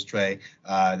Bulls, Trey,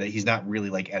 that he's not really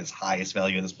like at his highest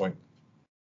value at this point?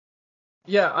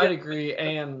 Yeah, I'd agree.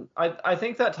 And I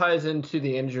think that ties into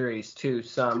the injuries too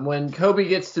some. When Kobe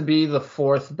gets to be the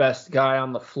fourth best guy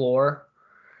on the floor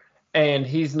and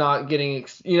he's not getting,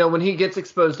 when he gets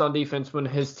exposed on defense, when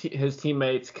his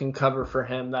teammates can cover for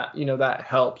him, that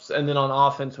helps. And then on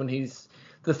offense, when he's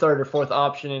the third or fourth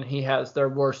option and he has their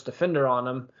worst defender on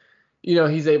him,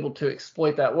 he's able to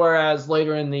exploit that. Whereas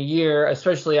later in the year,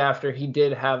 especially after he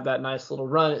did have that nice little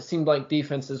run, it seemed like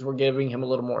defenses were giving him a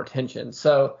little more attention.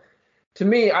 So to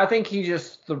me, I think he's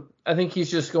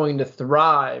just going to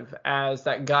thrive as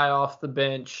that guy off the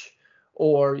bench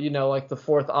or, like the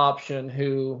fourth option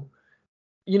who,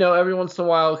 every once in a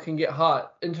while can get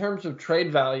hot. In terms of trade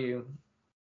value,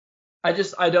 I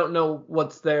don't know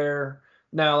what's there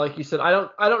now. Like you said, I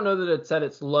don't know that it's at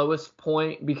its lowest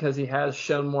point because he has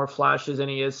shown more flashes and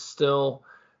he is still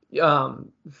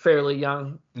fairly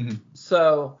young. Mm-hmm.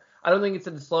 So I don't think it's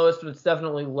at its lowest, but it's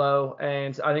definitely low.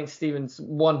 And I think Steven's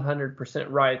 100%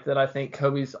 right that I think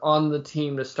Kobe's on the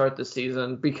team to start the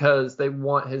season because they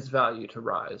want his value to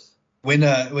rise.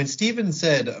 When Steven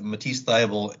said Matisse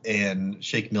Thybulle and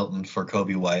Shake Milton for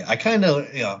Kobe White, I kind of,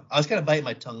 I was kind of biting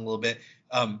my tongue a little bit.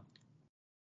 I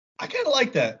kind of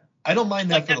like that. I don't mind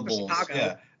that for the Bulls.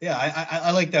 Chicago. Yeah, I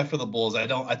like that for the Bulls.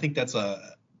 I think that's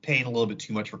paying a little bit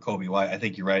too much for Kobe White. I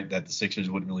think you're right that the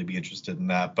Sixers wouldn't really be interested in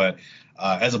that. But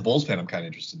as a Bulls fan, I'm kind of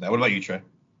interested in that. What about you, Trey?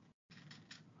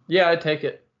 Yeah, I'd take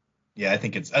it. Yeah, I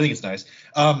think it's nice.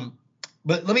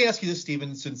 But let me ask you this,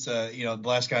 Steven, since the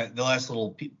last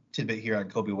little tidbit here on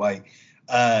Kobe White,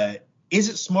 is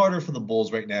it smarter for the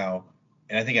Bulls right now?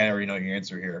 And I think I already know your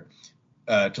answer here.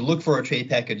 To look for a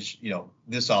trade package,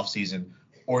 this offseason,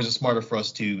 or is it smarter for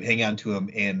us to hang on to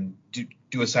him and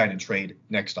do a sign and trade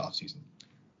next offseason?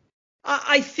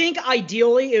 I think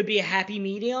ideally it would be a happy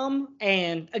medium,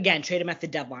 and again, trade him at the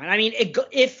deadline. I mean,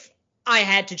 if I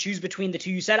had to choose between the two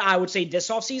you said, I would say this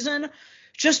offseason,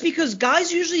 just because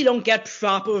guys usually don't get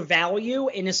proper value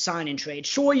in a sign and trade.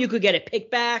 Sure, you could get a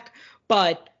pick back,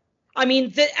 but I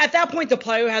mean, at that point, the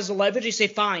player has the leverage. They say,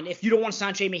 fine, if you don't want to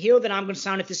sign Jamie Hill, then I'm going to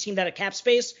sign at this team that had cap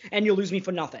space, and you'll lose me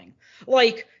for nothing.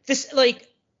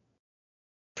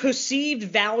 Perceived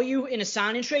value in a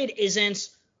sign and trade isn't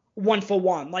one for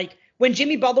one. Like, when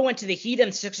Jimmy Butler went to the Heat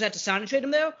and the Sixers had to sign and trade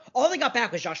him there, all they got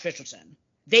back was Josh Richardson.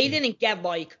 They didn't get,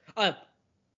 like, a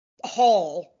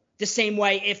haul the same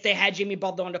way if they had Jimmy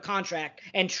Butler under contract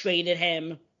and traded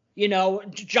him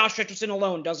Josh Richardson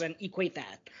alone doesn't equate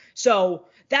that. So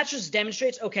that just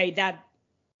demonstrates, okay, that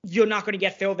you're not going to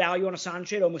get fair value on a sign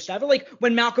trade almost ever. Like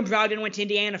when Malcolm Brogdon went to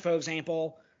Indiana, for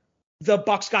example, the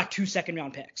Bucks got 2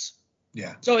 second-round picks.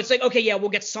 Yeah. So it's like, okay, yeah, we'll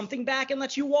get something back and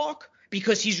let you walk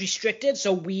because he's restricted,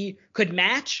 so we could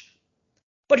match.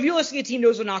 But if realistically a team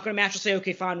knows they're not going to match, they'll say,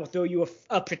 okay, fine, we'll throw you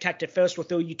a protected first, we'll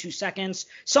throw you 2 seconds.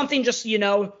 Something just,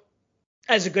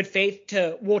 as a good faith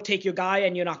we'll take your guy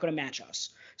and you're not going to match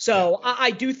us. So yeah.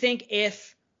 I do think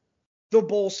if the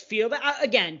Bulls feel that,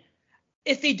 again,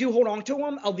 if they do hold on to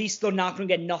him, at least they're not going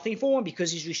to get nothing for him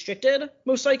because he's restricted,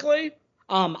 most likely.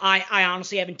 I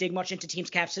honestly haven't dig much into teams'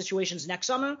 cap situations next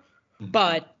summer. Mm-hmm.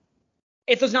 But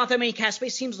if there's not that many cap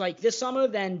space teams like this summer,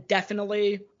 then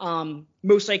definitely,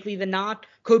 most likely than not,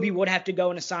 Kobe would have to go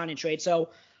in a sign and trade. So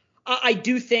I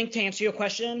do think, to answer your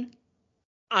question,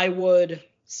 I would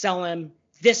sell him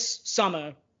this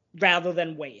summer rather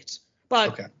than wait. But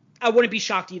okay. I wouldn't be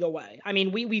shocked either way. I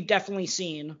mean, we've definitely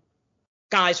seen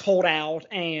guys hold out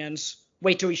and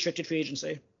wait till restricted free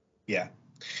agency. Yeah.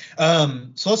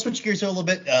 So let's switch gears here a little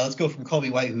bit. Let's go from Kobe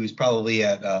White, who's probably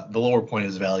at the lower point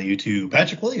of his value, to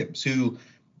Patrick Williams, who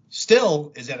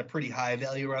still is at a pretty high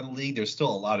value around the league. There's still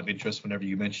a lot of interest whenever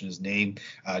you mention his name,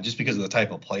 just because of the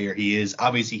type of player he is.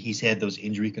 Obviously, he's had those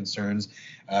injury concerns,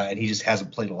 and he just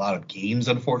hasn't played a lot of games,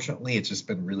 unfortunately. It's just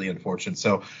been really unfortunate.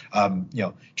 So,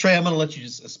 Trey, I'm going to let you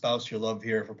just espouse your love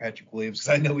here for Patrick Williams,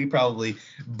 because I know we probably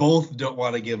both don't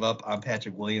want to give up on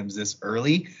Patrick Williams this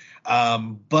early.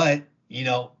 But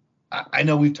I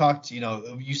know we've talked, you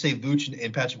say Vooch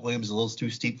and Patrick Williams is a little too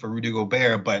steep for Rudy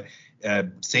Gobert, but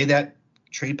say that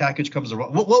trade package comes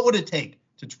around. What would it take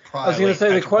to pry? I was going to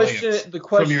say Patrick the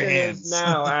question is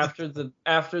now after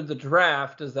the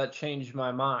draft, does that change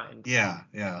my mind? Yeah.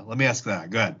 Let me ask that.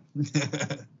 Go ahead.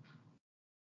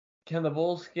 Can the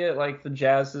Bulls get the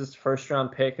Jazz's first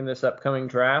round pick in this upcoming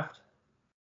draft?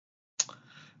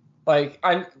 Can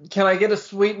I get a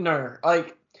sweetener?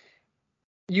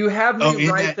 You have me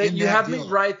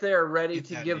right there ready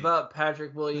to give up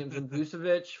Patrick Williams and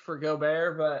Vucevic for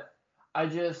Gobert, but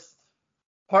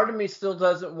part of me still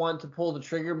doesn't want to pull the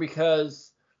trigger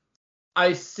because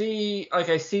I see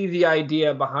the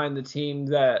idea behind the team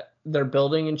that they're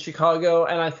building in Chicago,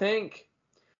 and I think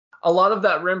a lot of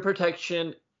that rim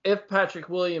protection, if Patrick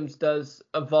Williams does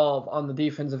evolve on the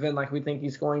defensive end like we think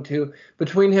he's going to,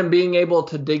 between him being able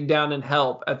to dig down and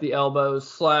help at the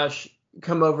elbows /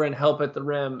 come over and help at the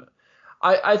rim,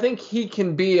 I think he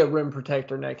can be a rim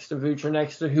protector next to Vooch or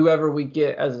next to whoever we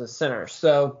get as a center.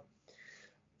 So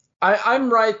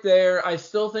I'm right there. I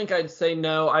still think I'd say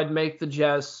no. I'd make the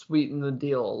Jazz sweeten the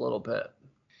deal a little bit.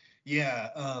 Yeah.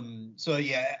 And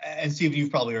Steve, you've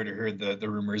probably already heard the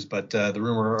rumors, but the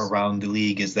rumor around the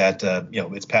league is that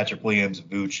it's Patrick Williams,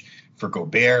 Vooch for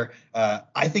Gobert.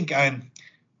 I think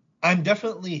I'm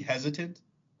definitely hesitant,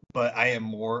 but I am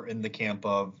more in the camp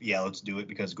of, let's do it,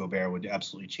 because Gobert would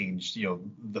absolutely change,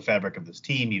 the fabric of this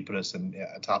team. He'd put us in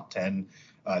a top 10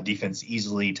 defense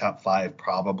easily, top 5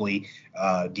 probably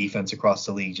defense across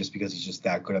the league, just because he's just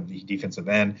that good at the defensive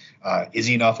end. Is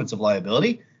he an offensive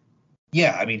liability?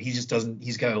 Yeah, I mean, he's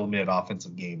got a limited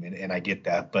offensive game, and I get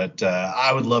that, but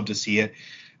I would love to see it.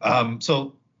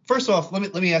 So first off,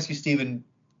 let me ask you, Steven,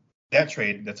 that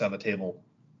trade that's on the table,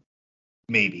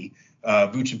 maybe,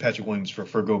 Vooch and Patrick Williams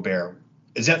for Gobert,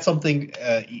 is that something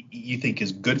you think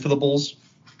is good for the Bulls?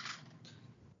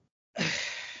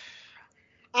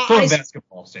 From a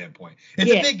basketball standpoint.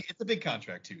 It's a big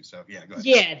contract too, so yeah, go ahead.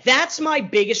 Yeah, that's my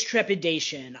biggest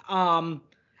trepidation. Again,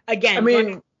 I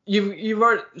mean, you've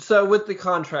already, so with the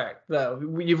contract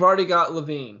though, you've already got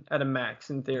Levine at a max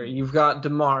in theory. You've got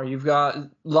DeMar, you've got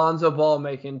Lonzo Ball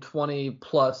making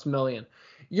 $20+ million.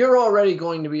 You're already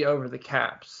going to be over the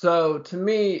cap. So to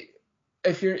me,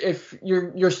 if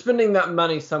you're spending that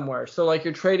money somewhere, so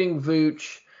you're trading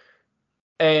Vooch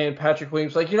and Patrick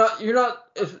Williams, you're not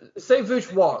say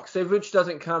Vooch walks, say Vooch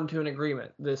doesn't come to an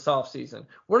agreement this offseason,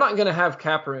 we're not going to have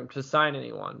cap room to sign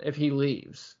anyone if he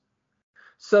leaves.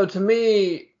 So to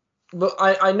me,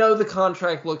 I know the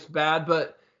contract looks bad,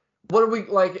 but what are we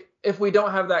if we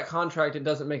don't have that contract, it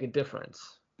doesn't make a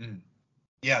difference. Mm.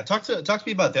 Yeah, talk to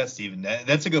me about that, Steven.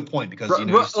 That's a good point, because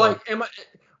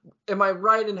am I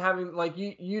right in having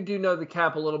you do know the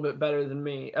cap a little bit better than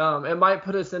me? It might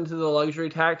put us into the luxury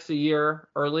tax a year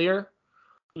earlier,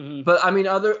 but I mean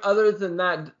other than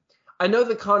that, I know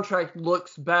the contract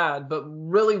looks bad, but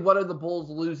really, what are the Bulls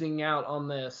losing out on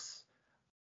this?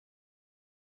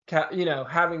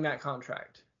 Having that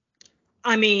contract.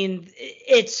 I mean,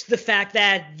 it's the fact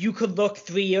that you could look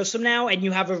 3 years from now and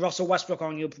you have a Russell Westbrook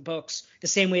on your books the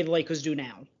same way the Lakers do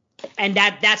now. And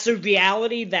that's a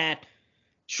reality that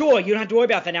Sure, you don't have to worry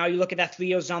about that now. You look at that 3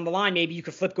 years down the line, maybe you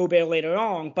could flip Gobert later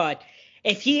on. But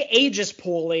if he ages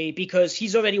poorly because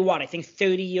he's already, I think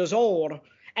 30 years old,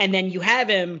 and then you have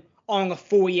him on a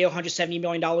 4-year, $170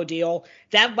 million deal,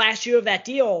 that last year of that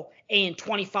deal in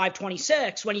 25,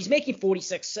 26, when he's making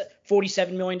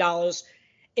 $47 million,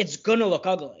 it's going to look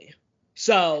ugly.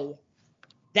 So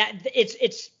that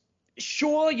it's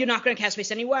sure you're not going to cap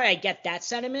space anyway. I get that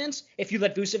sentiment. If you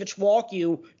let Vucevic walk,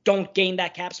 you don't gain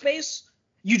that cap space.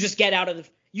 You just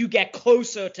you get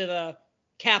closer to the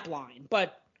cap line.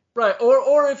 But right,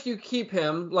 or if you keep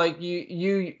him, like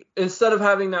you instead of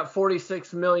having that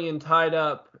 $46 million tied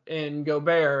up in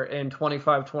Gobert in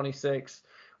 25-26,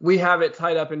 we have it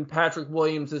tied up in Patrick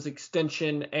Williams'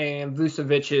 extension and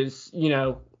Vucevic's,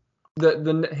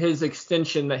 his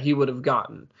extension that he would have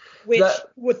gotten, which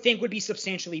would think would be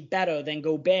substantially better than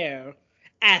Gobert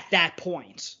at that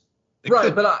point.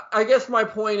 Right, but I guess my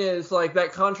point is, like,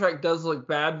 that contract does look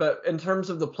bad, but in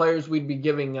terms of the players we'd be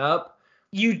giving up,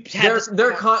 their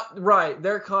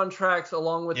contracts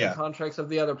along with the contracts of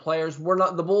the other players,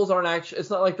 the Bulls aren't actually,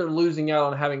 it's not like they're losing out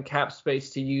on having cap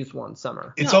space to use one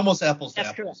summer. It's almost apples to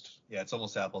apples. Correct. Yeah, it's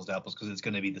almost apples to apples because it's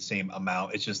going to be the same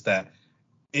amount. It's just that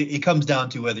it comes down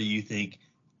to whether you think,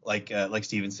 like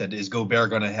Steven said, is Gobert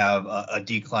going to have a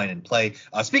decline in play?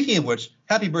 Speaking of which,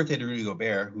 happy birthday to Rudy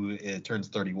Gobert, who turns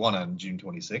 31 on June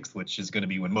 26th, which is going to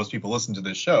be when most people listen to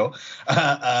this show.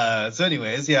 So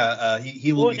anyways, he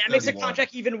will be 31. That makes the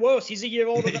contract even worse. He's a year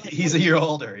older. He's a year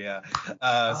older, yeah.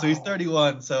 So he's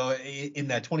 31. So in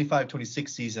that 25-26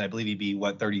 season, I believe he'd be,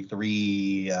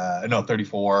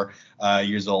 34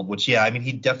 years old, which,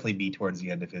 he'd definitely be towards the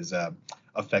end of his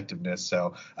effectiveness.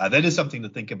 So that is something to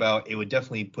think about. It would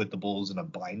definitely put the Bulls in a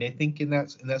bind, I think, in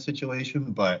that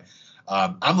situation. But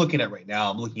I'm looking at right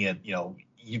now,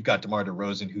 you've got DeMar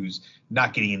DeRozan, who's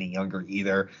not getting any younger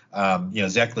either.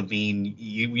 Zach LaVine,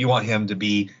 you want him to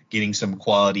be getting some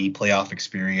quality playoff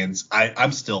experience.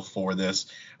 I'm still for this.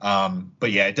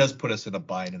 But yeah, it does put us in a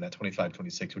bind in that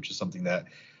 25-26, which is something that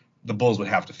the Bulls would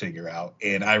have to figure out.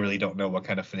 And I really don't know what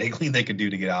kind of finagling they could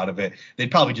do to get out of it. They'd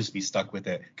probably just be stuck with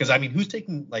it. Because, who's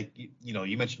taking,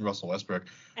 you mentioned Russell Westbrook.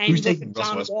 And who's taking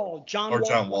Russell Westbrook?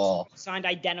 John Wall signed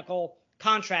identical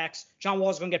contracts. John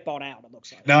Wall's going to get bought out, it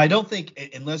looks like. Now, I don't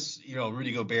think, unless,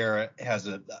 Rudy Gobert has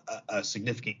a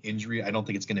significant injury, I don't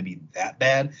think it's going to be that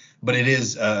bad. But it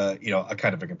is, a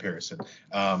kind of a comparison.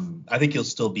 I think he'll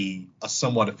still be a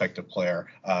somewhat effective player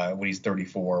when he's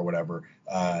 34 or whatever.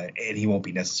 And he won't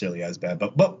be necessarily as bad.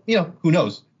 But who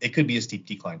knows? It could be a steep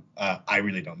decline. I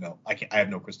really don't know. I have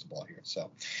no crystal ball here.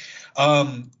 So,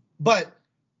 but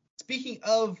speaking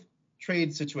of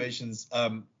trade situations,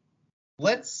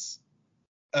 let's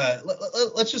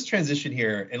just transition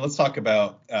here and let's talk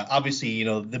about obviously,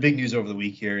 the big news over the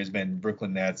week here has been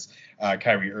Brooklyn Nets.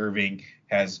 Kyrie Irving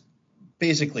has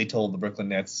basically told the Brooklyn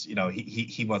Nets,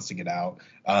 he wants to get out,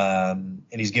 and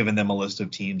he's given them a list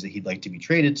of teams that he'd like to be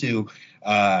traded to.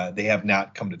 They have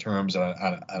not come to terms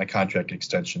on a contract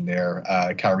extension there.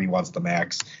 Kyrie wants the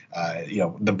max.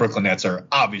 The Brooklyn Nets are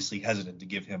obviously hesitant to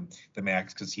give him the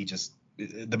max because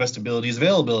the best ability is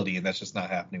availability, and that's just not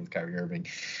happening with Kyrie Irving.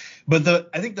 But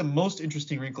I think the most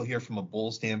interesting wrinkle here from a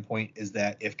Bull standpoint is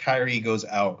that if Kyrie goes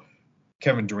out,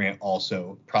 Kevin Durant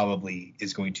also probably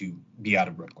is going to be out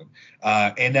of Brooklyn.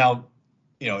 And now,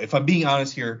 if I'm being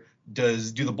honest here, do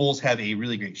the Bulls have a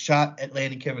really great shot at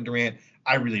landing Kevin Durant?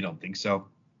 I really don't think so.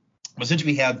 But since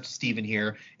we have Steven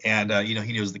here and,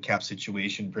 he knows the cap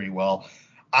situation pretty well,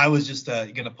 I was just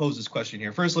going to pose this question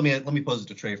here. First, let me pose it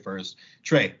to Trey first.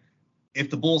 Trey, if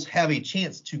the Bulls have a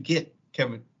chance to get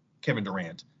Kevin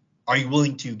Durant, are you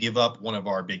willing to give up one of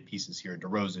our big pieces here,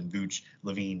 DeRozan, Vooch,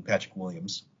 LaVine, Patrick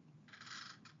Williams?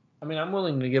 I'm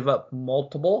willing to give up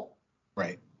multiple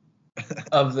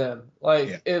of them.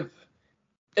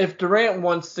 If Durant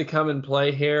wants to come and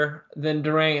play here, then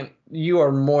Durant, you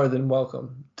are more than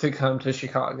welcome to come to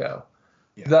Chicago.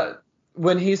 Yeah.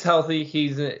 When he's healthy,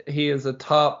 he is a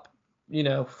top,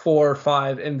 4 or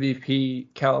 5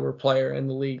 MVP caliber player in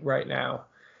the league right now.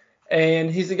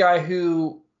 And he's a guy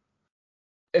who,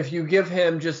 if you give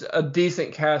him just a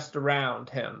decent cast around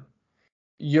him,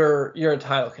 you're a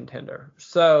title contender.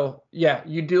 So, yeah,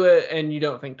 you do it and you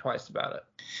don't think twice about it.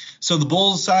 So the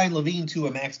Bulls signed LaVine to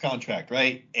a max contract,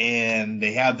 right? And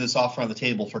they have this offer on the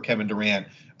table for Kevin Durant.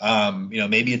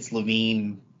 Maybe it's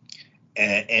LaVine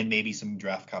and maybe some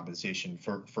draft compensation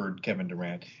for Kevin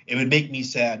Durant. It would make me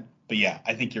sad. But, yeah,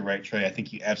 I think you're right, Trey. I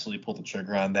think you absolutely pulled the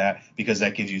trigger on that because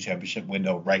that gives you a championship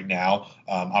window right now.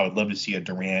 I would love to see a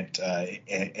Durant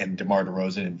and DeMar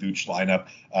DeRozan and Vooch lineup.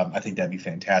 I think that'd be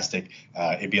fantastic.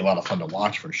 It'd be a lot of fun to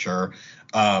watch for sure.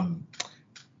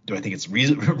 Do I think it's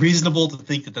reasonable to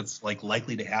think that that's like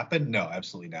likely to happen? No,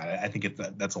 absolutely not. I think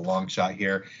that's a long shot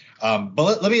here.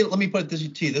 But let me put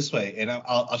it to you this way, and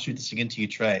I'll shoot this again to you,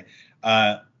 Trey.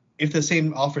 If the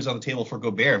same offer's on the table for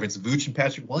Gobert, if it's Vooch and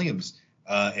Patrick Williams,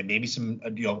 and maybe some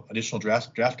additional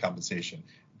draft compensation,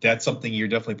 that's something you're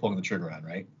definitely pulling the trigger on,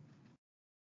 right?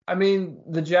 I mean,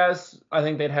 the Jazz, I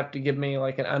think they'd have to give me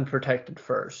like an unprotected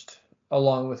first,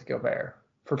 along with Gobert.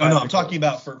 No, I'm talking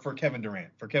about for Kevin Durant.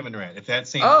 For Kevin Durant, if that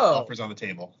same offer's on the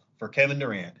table for Kevin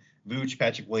Durant, Vooch,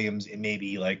 Patrick Williams, and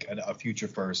maybe like a future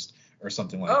first or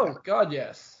something like that. Oh God,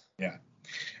 yes. Yeah.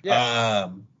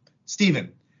 Yes.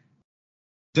 Steven,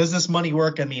 does this money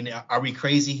work? I mean, are we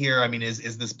crazy here? I mean,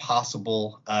 is this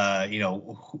possible?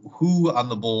 Who on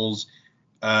the Bulls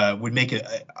would make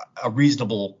a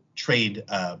reasonable trade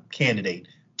candidate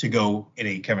to go in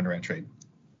a Kevin Durant trade?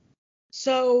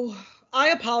 So I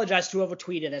apologize to whoever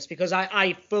tweeted this because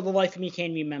I for the life of me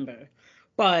can't remember.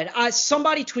 But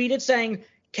somebody tweeted saying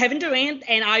Kevin Durant,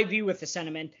 and I agree with the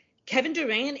sentiment, Kevin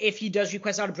Durant, if he does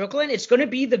request out of Brooklyn, it's going to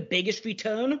be the biggest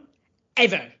return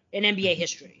ever in NBA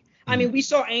history. I mean, we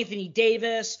saw Anthony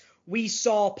Davis. We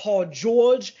saw Paul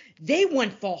George. They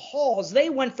went for hauls. They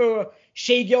went for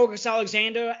Shai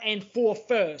Gilgeous-Alexander and for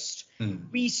first.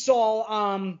 We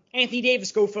saw Anthony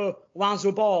Davis go for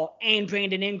Lonzo Ball and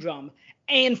Brandon Ingram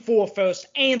and 4 first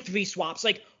and 3 swaps.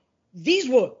 Like, these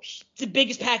were the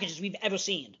biggest packages we've ever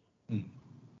seen.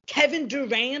 Kevin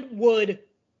Durant would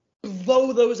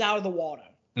blow those out of the water.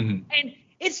 And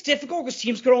it's difficult because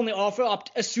teams could only offer up,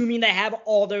 assuming they have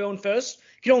all their own first,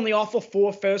 could only offer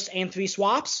 4 first and 3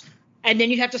 swaps. And then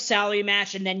you'd have to salary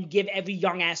match and then give every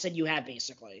young asset you have,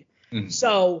 basically.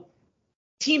 So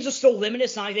teams are still limited.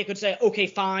 It's not like they could say, okay,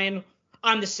 fine,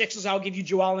 I'm the Sixers, I'll give you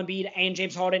Joel Embiid and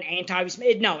James Harden and Tyrese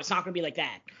Smith. No, it's not going to be like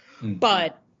that.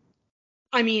 But,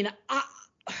 I mean,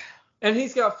 and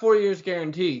he's got 4 years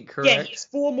guaranteed, correct? Yeah, he has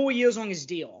 4 more years on his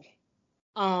deal.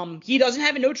 He doesn't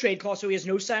have a no-trade clause, so he has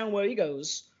no say on where he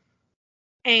goes.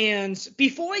 And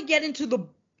before I get into the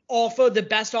offer, the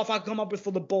best offer I come up with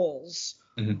for the Bulls,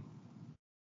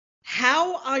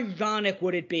 how ironic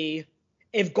would it be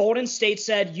if Golden State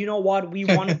said, you know what, we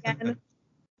won again,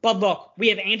 but look, we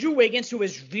have Andrew Wiggins, who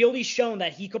has really shown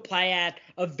that he could play at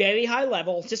a very high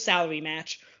level to salary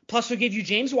match, plus we'll give you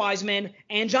James Wiseman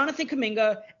and Jonathan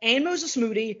Kuminga and Moses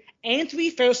Moody and 3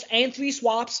 first and 3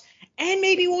 swaps, and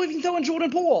maybe we'll even throw in Jordan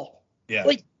Poole. Yeah.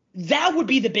 Like, that would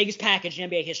be the biggest package in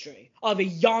NBA history of a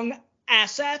young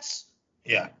assets.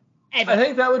 Yeah. Ever. I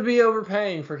think that would be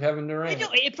overpaying for Kevin Durant. No,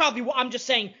 it probably will. I'm just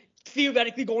saying,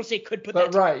 theoretically, Golden State could put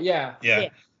but that. Right, yeah.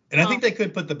 And I think they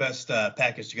could put the best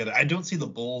package together. I don't see the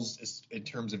Bulls, in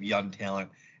terms of young talent,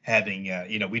 having,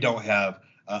 we don't have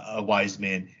a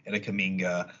Wiseman and a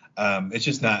Kuminga. It's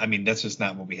just not, I mean, that's just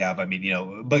not what we have. I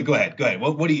mean, but go ahead.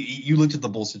 What do you looked at the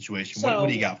Bulls situation. What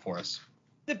do you got for us?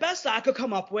 The best I could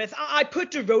come up with, I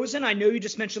put DeRozan. I know you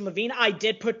just mentioned LaVine. I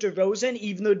did put DeRozan,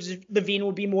 even though LaVine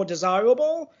would be more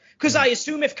desirable. Because I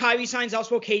assume if Kyrie signs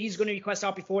elsewhere, KD's going to request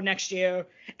out before next year.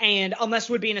 And unless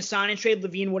it would be in a sign and trade,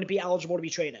 LaVine wouldn't be eligible to be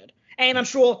traded. And I'm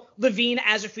sure LaVine,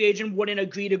 as a free agent, wouldn't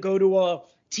agree to go to a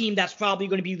team that's probably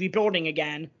going to be rebuilding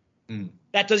again.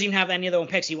 That doesn't even have any of their own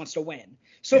picks. He wants to win.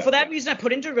 So for that reason, I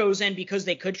put in DeRozan because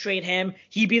they could trade him.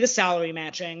 He'd be the salary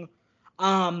matching.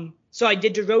 So I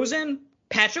did DeRozan,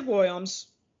 Patrick Williams,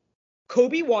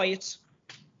 Kobe White,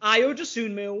 Ayo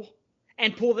Dosunmu,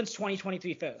 and Portland's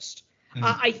 2023 first.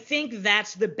 I think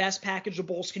that's the best package the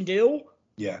Bulls can do.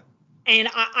 Yeah. And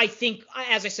I think,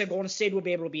 as I said, Golden State will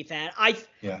be able to beat that. I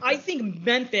think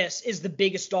Memphis is the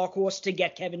biggest dark horse to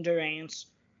get Kevin Durant.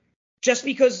 Just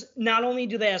because not only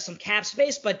do they have some cap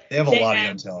space, but they have a lot of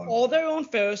young talent. All their own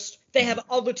first. They have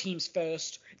other teams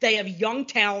first. They have young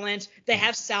talent. They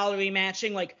have salary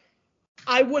matching. Like,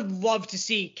 I would love to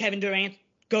see Kevin Durant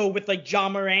go with, like, Ja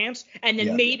Morant. And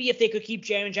then maybe if they could keep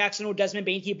Jaren Jackson or Desmond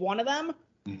Bane, keep one of them,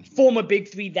 form a big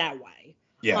three that way.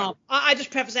 Yeah. I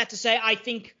just preface that to say I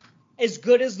think as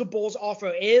good as the Bulls' offer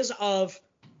is of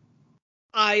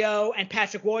Ayo and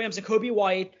Patrick Williams and Kobe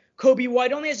White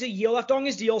only has a year left on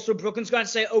his deal, so Brooklyn's going to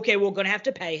say, okay, we're going to have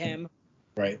to pay him.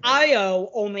 Right.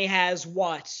 Ayo only has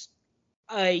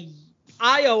Ayo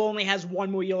only has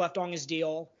 1 more year left on his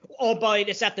deal, albeit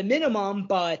it's at the minimum,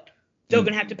 but they're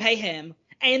going to have to pay him.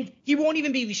 And he won't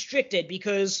even be restricted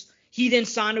because he didn't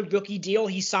sign a rookie deal.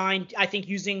 He signed, I think,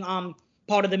 using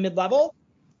part of the mid-level.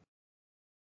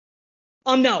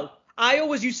 No. Ayo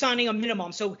was signing a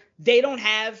minimum, so they don't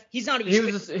have – he's not – He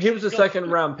was a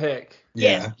second-round pick.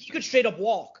 Yeah, he could straight up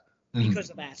walk. because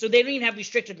of that. So they don't even have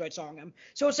restricted rights on him.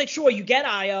 So it's like, sure, you get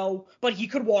Io, but he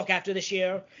could walk after this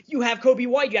year. You have Kobe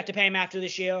White, you have to pay him after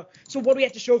this year. So what do we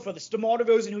have to show for this? DeMar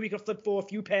DeRozan, who we could flip for a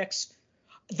few picks.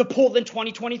 The Portland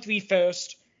 2023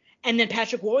 first. And then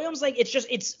Patrick Williams. Like,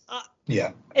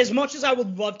 as much as I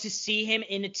would love to see him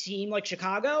in a team like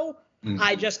Chicago,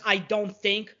 I don't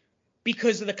think,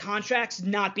 because of the contracts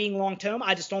not being long-term,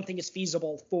 I just don't think it's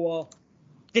feasible for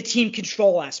the team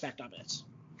control aspect of it.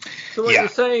 So what you're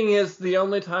saying is the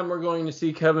only time we're going to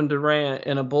see Kevin Durant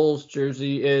in a Bulls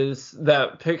jersey is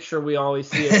that picture we always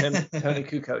see of him, Tony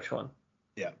Kukoc one.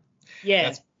 Yeah.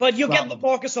 Yeah, but you'll get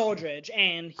Marcus Aldridge,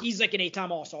 and he's like an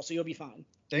 8-time All-Star, so you'll be fine.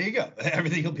 There you go.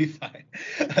 Everything will be fine.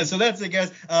 So that's it,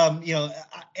 guys.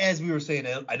 As we were saying,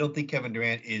 I don't think Kevin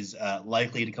Durant is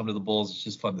likely to come to the Bulls. It's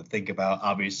just fun to think about.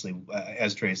 Obviously,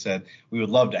 as Trey said, we would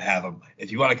love to have him.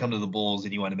 If you want to come to the Bulls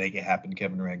and you want to make it happen,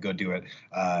 Kevin Durant, go do it.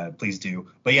 Please do.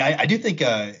 But yeah, I do think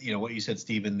what you said,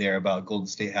 Steven, there about Golden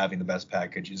State having the best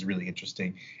package is really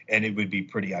interesting, and it would be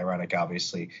pretty ironic,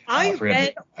 obviously. I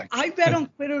read on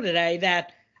Twitter today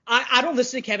that I don't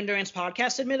listen to Kevin Durant's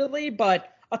podcast, admittedly,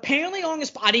 but apparently on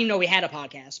his – I didn't know he had a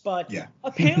podcast, but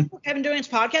apparently on Kevin Durant's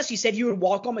podcast, he said he would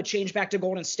welcome a change back to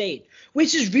Golden State,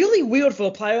 which is really weird for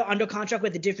a player under contract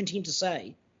with a different team to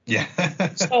say. Yeah.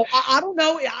 So I don't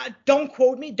know. Don't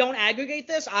quote me. Don't aggregate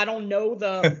this. I don't know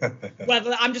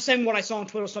whether – I'm just saying what I saw on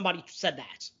Twitter. Somebody said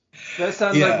that. That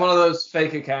sounds like one of those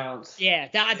fake accounts. Yeah,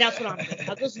 that's what I'm saying.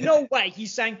 There's no way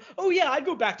he's saying, oh, yeah, I'd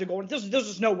go back to Golden. There's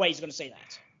just no way he's going to say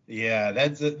that. Yeah,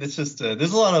 that's just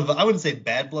there's a lot of, I wouldn't say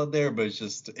bad blood there, but it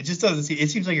just doesn't seem, it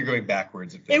seems like you're going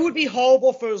backwards. It would be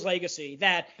horrible for his legacy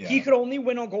that he could only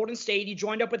win on Golden State. He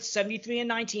joined up with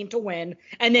 73-19 to win,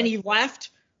 and then he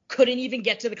left, couldn't even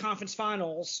get to the conference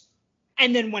finals,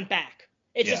 and then went back.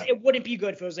 It wouldn't be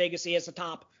good for his legacy as a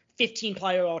top 15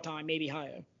 player all time, maybe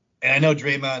higher. And I know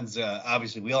Draymond's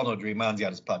obviously we all know Draymond's got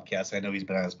his podcast. I know he's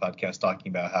been on his podcast talking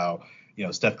about how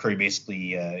Steph Curry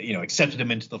basically, accepted him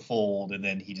into the fold, and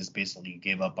then he just basically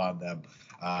gave up on them,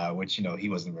 which, he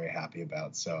wasn't very happy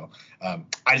about. So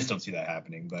I just don't see that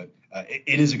happening. But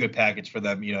it is a good package for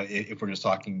them, if we're just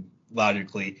talking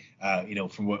logically,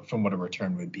 from what a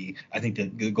return would be. I think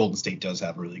that the Golden State does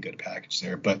have a really good package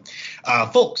there. But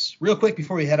folks, real quick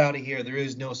before we head out of here, there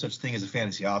is no such thing as a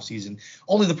fantasy offseason,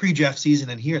 only the pre-draft season.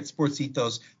 And here at Sports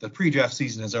Ethos, the pre-draft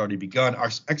season has already begun.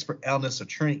 Our expert analysts are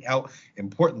churning out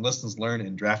important lessons learned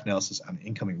and draft analysis on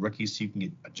incoming rookies, so you can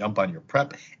get a jump on your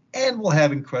prep. And we'll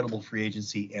have incredible free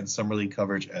agency and summer league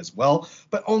coverage as well,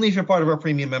 but only if you're part of our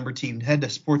premium member team. Head to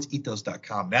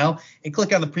sportsethos.com now and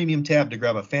click on the premium tab to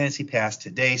grab a fantasy pass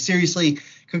today. Seriously,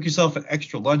 cook yourself an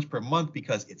extra lunch per month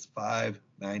because it's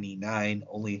 $5.99,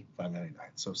 only $5.99.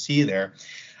 So see you there.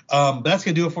 But that's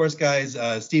going to do it for us, guys.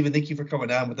 Steven, thank you for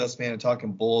coming on with us, man, and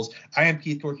talking Bulls. I am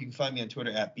Keith Cork. You can find me on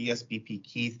Twitter at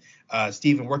BSBPKeith.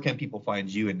 Steven, where can people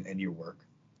find you and your work?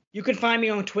 You can find me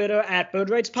on Twitter at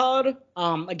BirdRightsPod.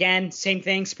 Again, same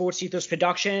thing, Sports Ethos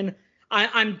Production.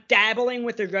 I'm dabbling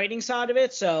with the writing side of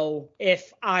it, so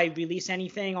if I release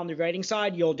anything on the writing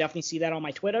side, you'll definitely see that on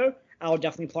my Twitter. I'll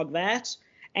definitely plug that.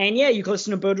 And yeah, you can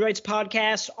listen to Bird Rights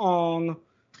Podcast on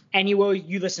anywhere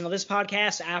you listen to this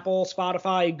podcast, Apple,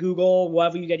 Spotify, Google,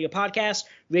 wherever you get your podcast.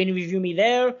 Rate and review me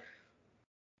there.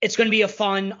 It's going to be a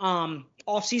fun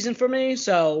off season for me,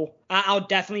 so I'll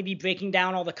definitely be breaking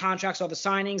down all the contracts, all the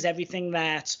signings, everything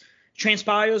that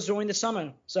transpires during the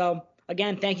summer. So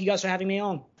again, thank you guys for having me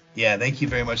on. Yeah, thank you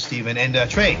very much, Steven. And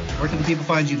Trey, where can the people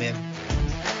find you, man?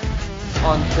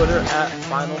 On Twitter at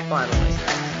Finally.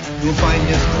 You'll find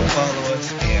us, follow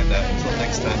us, and until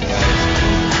next time.